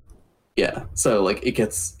 Yeah, so like it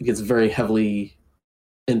gets very heavily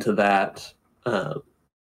into that,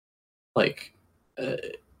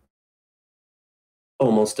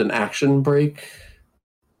 almost an action break.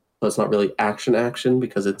 But it's not really action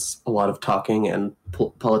because it's a lot of talking and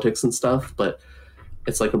politics and stuff, but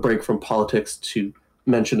it's like a break from politics to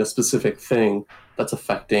mention a specific thing that's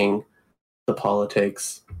affecting the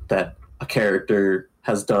politics that a character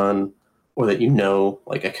has done, or that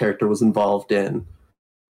like a character was involved in.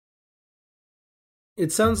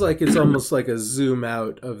 It sounds like it's almost like a zoom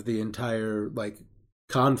out of the entire like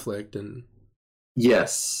conflict. And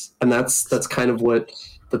yes, and that's kind of like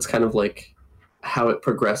how it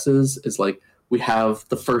progresses. Is like we have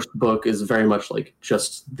the first book is very much like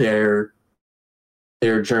just their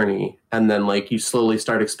journey, and then like you slowly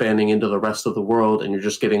start expanding into the rest of the world, and you're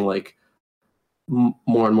just getting like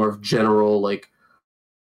more and more of general like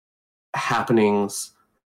happenings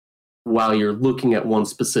while you're looking at one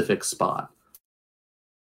specific spot.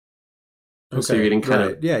 Okay, so you're getting kind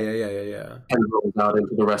of rolled out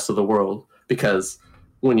into the rest of the world, because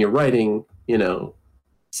when you're writing,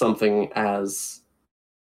 something as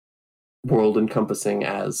world encompassing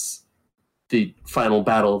as the final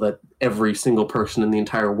battle that every single person in the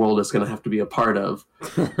entire world is going to have to be a part of,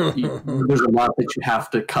 there's a lot that you have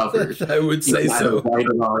to cover. I would say so.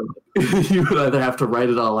 You would either have to write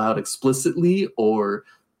it all out explicitly or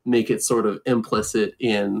make it sort of implicit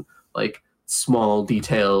in like small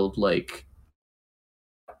detailed like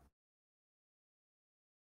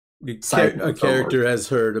a character has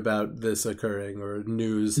heard about this occurring, or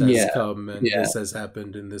news has come and this has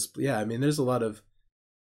happened in this. Yeah, I mean, there's a lot of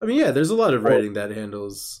writing that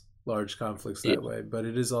handles large conflicts that way, but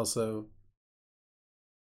it is also,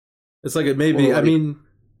 it's like it may be, I mean,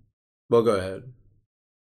 well, go ahead.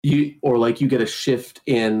 You get a shift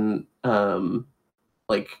in the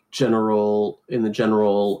general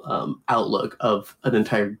outlook of an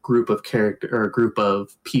entire group of character or a group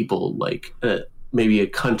of people, like maybe a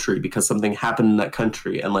country, because something happened in that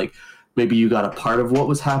country, and like maybe you got a part of what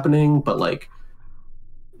was happening, but like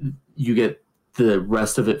you get the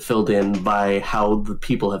rest of it filled in by how the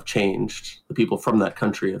people have changed. The people from that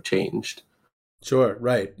country have changed. Sure.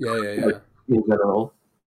 Right. Yeah. Like, in general.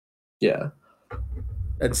 Yeah.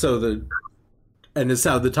 And so it's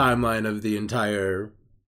how the timeline of the entire,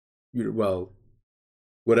 the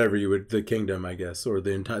kingdom, I guess, or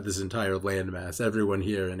this entire landmass, everyone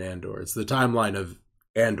here in Andor. It's the timeline of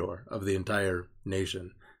Andor, of the entire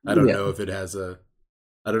nation. I don't know if it has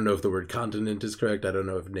I don't know if the word continent is correct. I don't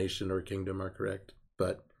know if nation or kingdom are correct,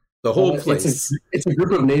 but the whole place. It's a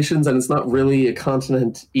group of nations, and it's not really a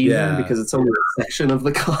continent either, because it's only a section of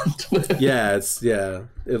the continent.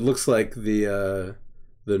 It looks like the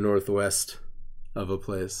northwest of a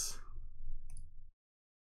place.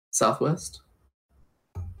 Southwest?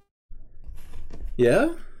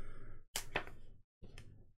 Yeah?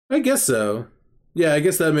 I guess so. Yeah, I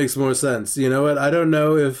guess that makes more sense. You know what? I don't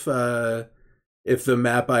know if the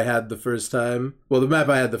map I had the first time... Well, the map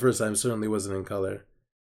I had the first time certainly wasn't in color.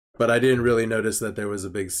 But I didn't really notice that there was a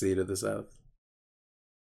big sea to the south.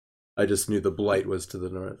 I just knew the Blight was to the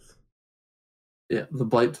north. Yeah, the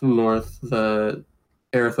Blight to the north, the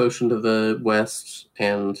Aerith Ocean to the west,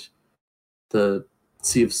 and the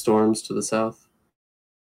Sea of Storms to the south.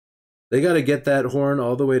 They got to get that horn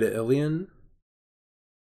all the way to Ilion.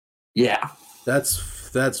 Yeah.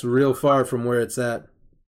 That's real far from where it's at.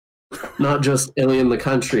 Not just Ilion the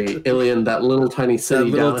country, Ilion, that little tiny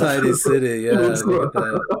city. That little tiny city, yeah. Look at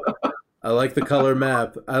that. I like the color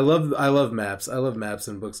map. I love maps. I love maps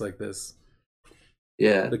in books like this.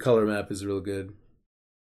 Yeah. The color map is real good.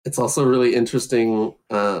 It's also really interesting.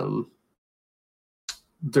 They're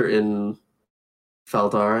in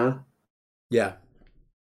Faldara. Yeah.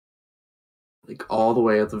 Like all the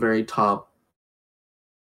way at the very top,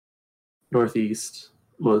 northeast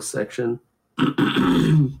most section.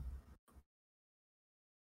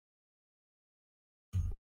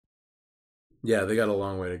 Yeah, they got a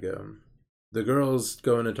long way to go. The girls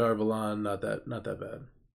going to Tarvalon, not that bad.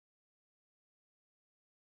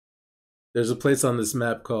 There's a place on this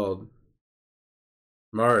map called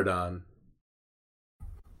Maradon.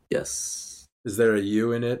 Yes. Is there a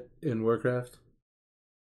U in it in Warcraft?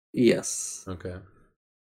 Yes. Okay.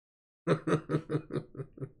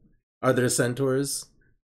 Are there centaurs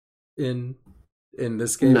in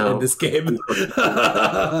this game? No. In this game? In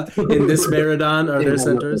this Maradon, are there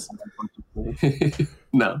centaurs?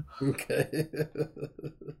 No. Okay.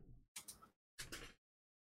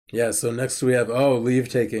 Yeah, so next we have leave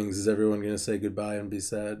takings. Is everyone going to say goodbye and be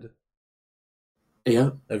sad?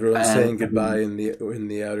 Yeah. Everyone's saying goodbye in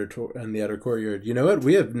the outer courtyard. You know what?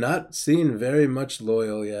 We have not seen very much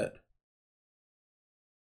Loyal yet.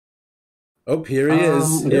 Oh, here he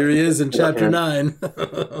is. Here he is in chapter 9.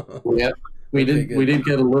 Yeah. We did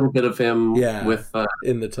get a little bit of him with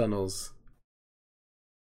in the tunnels.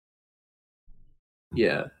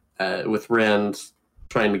 Yeah, with Rand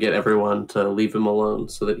trying to get everyone to leave him alone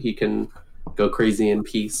so that he can go crazy in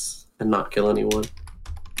peace and not kill anyone.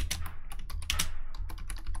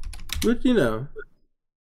 But, you know,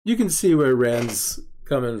 you can see where Rand's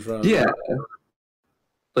coming from. Yeah.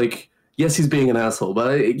 Like, yes, he's being an asshole,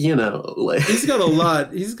 but, you know, like... He's got a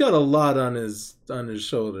lot on his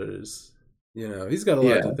shoulders. You know, he's got a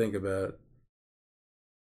lot to think about.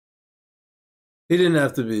 He didn't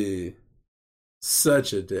have to be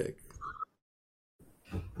such a dick.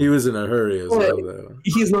 He was in a hurry as well, though.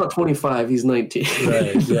 He's not 25, he's 19.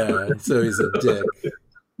 Right, yeah, so he's a dick.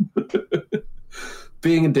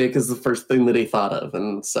 Being a dick is the first thing that he thought of,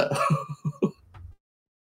 and so...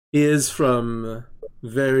 He is from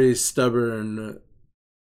very stubborn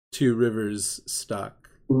Two Rivers stock.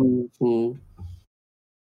 Mm-hmm.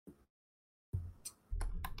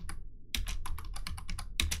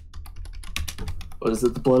 What is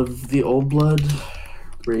it? The blood of the old blood,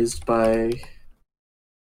 raised by.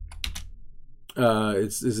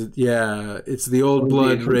 It's the old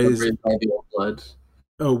blood raised by the old blood.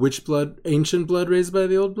 Oh, which blood? Ancient blood raised by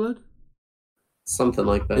the old blood? Something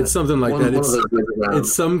like that. It's something like that.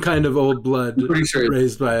 It's some kind of old blood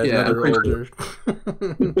raised by another older.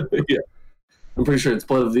 Yeah. I'm pretty sure it's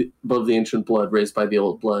blood of the ancient blood raised by the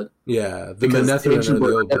old blood. Yeah, the Manetheren are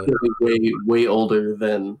the old blood. Way older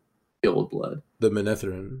than the old blood. The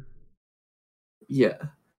Manetheren. Yeah.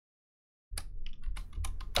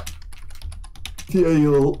 Yeah,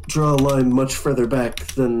 you'll draw a line much further back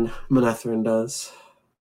than Manetheren does.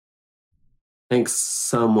 I think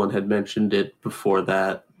someone had mentioned it before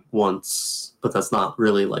that once, but that's not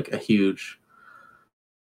really like a huge.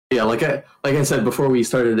 Yeah, like I said before we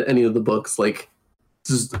started any of the books, like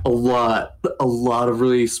just a lot of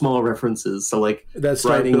really small references. So like that's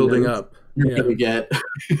building up. You're gonna get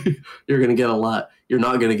a lot. You're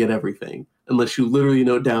not gonna get everything unless you literally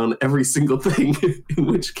note down every single thing. In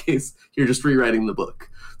which case, you're just rewriting the book.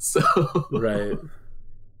 So right.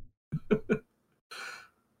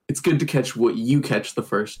 It's good to catch what you catch the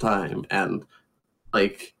first time and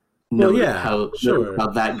like know how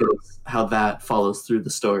that goes, how that follows through the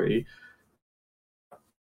story.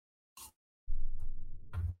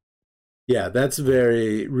 Yeah, that's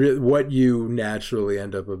what you naturally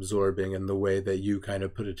end up absorbing, and the way that you kind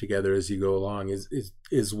of put it together as you go along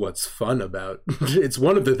is what's fun about. It's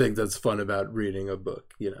one of the things that's fun about reading a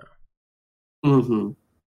book, you know.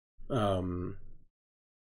 Mm-hmm.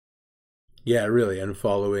 Yeah, really, and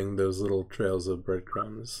following those little trails of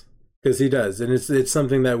breadcrumbs, because he does, and it's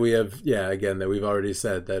something that we have, again, that we've already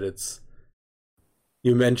said that it's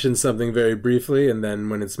you mention something very briefly, and then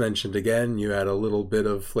when it's mentioned again, you add a little bit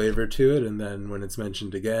of flavor to it, and then when it's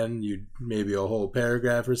mentioned again, you maybe a whole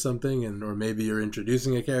paragraph or something, and or maybe you're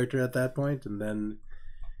introducing a character at that point, and then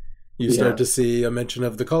you start to see a mention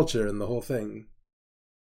of the culture and the whole thing.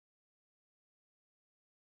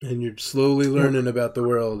 And you're slowly learning about the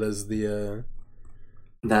world as the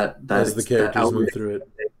as the characters move through it.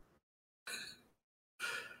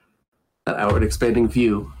 That outward expanding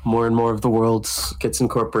view, more and more of the world gets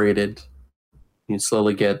incorporated. You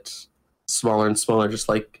slowly get smaller and smaller, just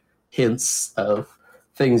like hints of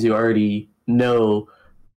things you already know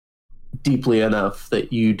deeply enough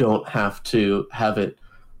that you don't have to have it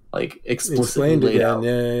like explicitly explained laid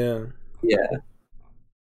again. out.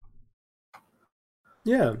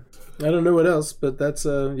 Yeah. I don't know what else, but that's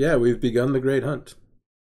we've begun the great hunt.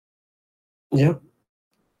 Yep.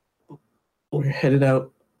 We're headed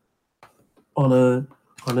out on an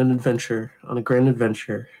adventure, on a grand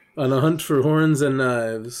adventure. On a hunt for horns and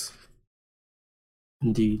knives.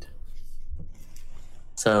 Indeed.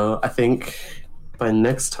 So I think by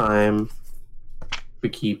next time we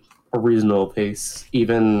keep a reasonable pace,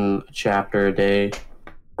 even a chapter a day,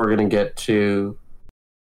 we're going to get to...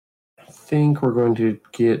 I think we're going to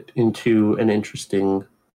get into an interesting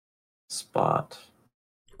spot.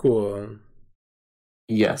 Cool.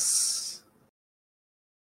 Yes.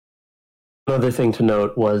 Another thing to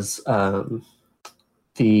note was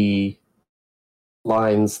the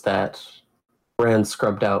lines that Rand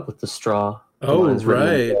scrubbed out with the straw. Oh,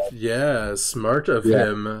 right. Yeah, smart of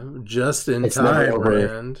him. Just in time,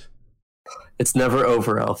 Rand. It's never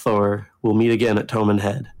over, Althor. We'll meet again at Toman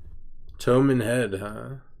Head. Toman Head, huh?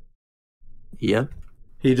 Yep.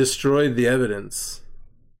 He destroyed the evidence,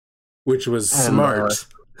 which was smart.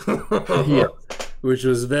 Yeah. Which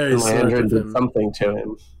was very smart of him. Did something to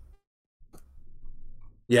him.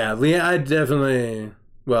 Yeah, I definitely...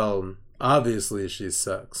 Well, obviously she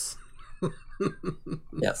sucks.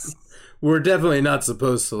 Yes. We're definitely not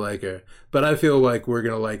supposed to like her, but I feel like we're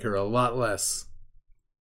going to like her a lot less.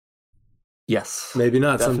 Yes. Maybe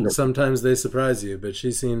not. Sometimes they surprise you, but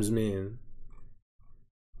she seems mean.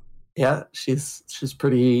 Yeah, she's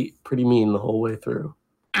pretty mean the whole way through.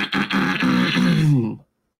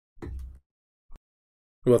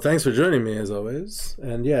 Well, thanks for joining me as always.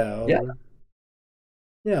 And I'll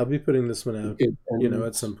be putting this one out,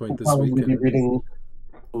 at some point this week.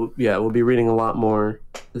 We'll be reading a lot more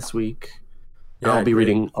this week. Yeah, I'll be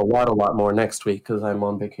reading a lot more next week because I'm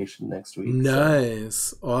on vacation next week. Nice.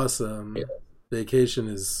 So. Awesome. Yeah. Vacation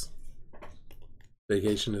is good.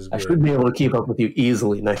 I should be able to keep up with you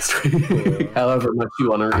easily next week, however much you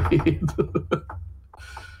want to read.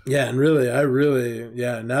 Yeah, and really,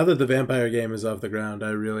 now that the vampire game is off the ground,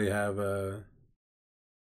 I really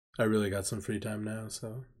got some free time now,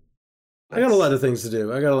 so I got a lot of things to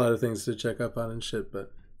do. I got a lot of things to check up on and shit,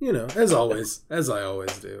 but, as always, as I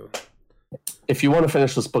always do. If you want to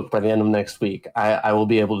finish this book by the end of next week, I will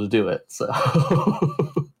be able to do it, so...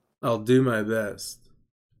 I'll do my best.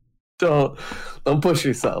 Don't push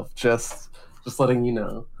yourself, just letting you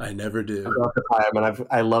know. I never do. I got the time, and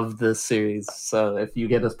I love this series, so if you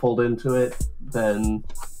get us pulled into it, then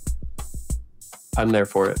I'm there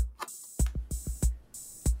for it.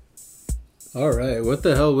 All right, what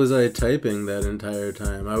the hell was I typing that entire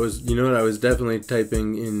time? I was definitely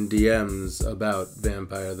typing in DMs about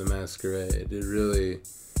Vampire the Masquerade.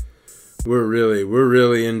 We're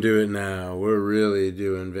really into it now. We're really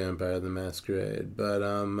doing Vampire the Masquerade. But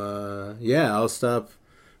I'll stop.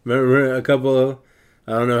 Remember I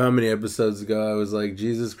don't know how many episodes ago I was like,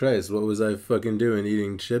 Jesus Christ, what was I fucking doing?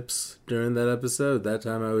 Eating chips during that episode? That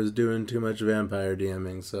time I was doing too much vampire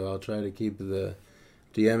DMing, so I'll try to keep the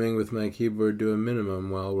DMing with my keyboard to a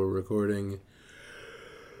minimum while we're recording.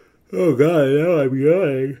 Oh god, now I'm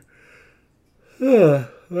yawning.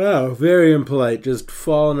 Wow, very impolite, just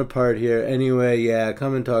falling apart here. Anyway,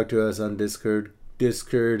 come and talk to us on Discord,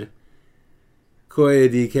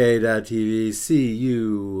 koyadk.tv,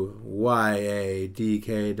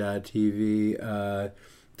 CUYADK.tv.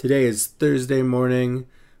 Today is Thursday morning.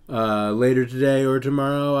 Later today or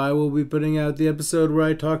tomorrow, I will be putting out the episode where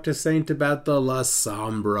I talk to Saint about the La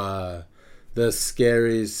Sombra, the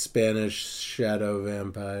scary Spanish shadow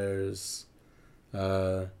vampires.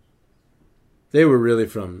 They were really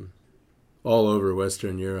from all over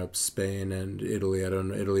Western Europe, Spain and Italy. I don't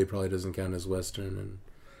know, Italy probably doesn't count as Western, and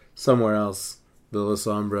somewhere else, the La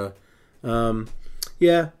Sombra.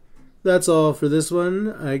 That's all for this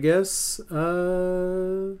one, I guess.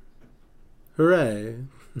 Hooray.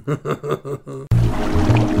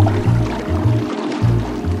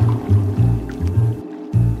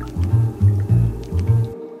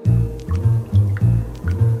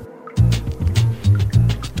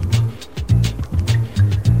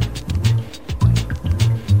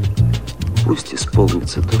 Пусть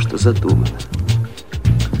исполнится то, что задумано.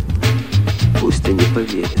 Пусть они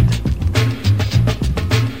поверят.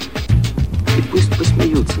 И пусть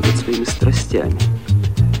посмеются над своими страстями.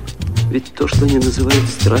 Ведь то, что они называют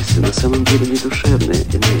страстью, на самом деле не душевная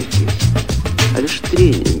энергия, а лишь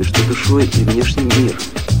трение между душой и внешним миром.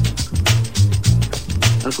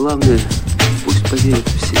 А главное, пусть поверят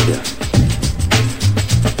в себя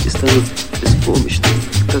и станут беспомощными,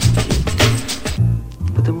 как дети.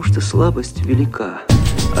 Потому что слабость велика,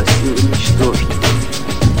 а сила ничтожна.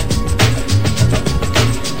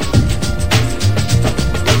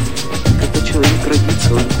 Когда человек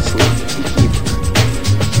родится, он слаб и гибок.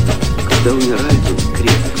 Когда умирает, он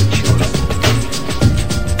крепок и черст.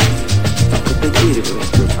 Когда дерево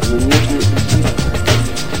растет, оно нежно и гибко.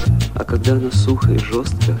 А когда оно сухо и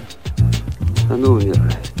жестко, оно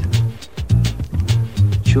умирает.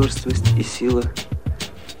 Черствость и сила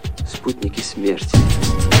 — спутники смерти.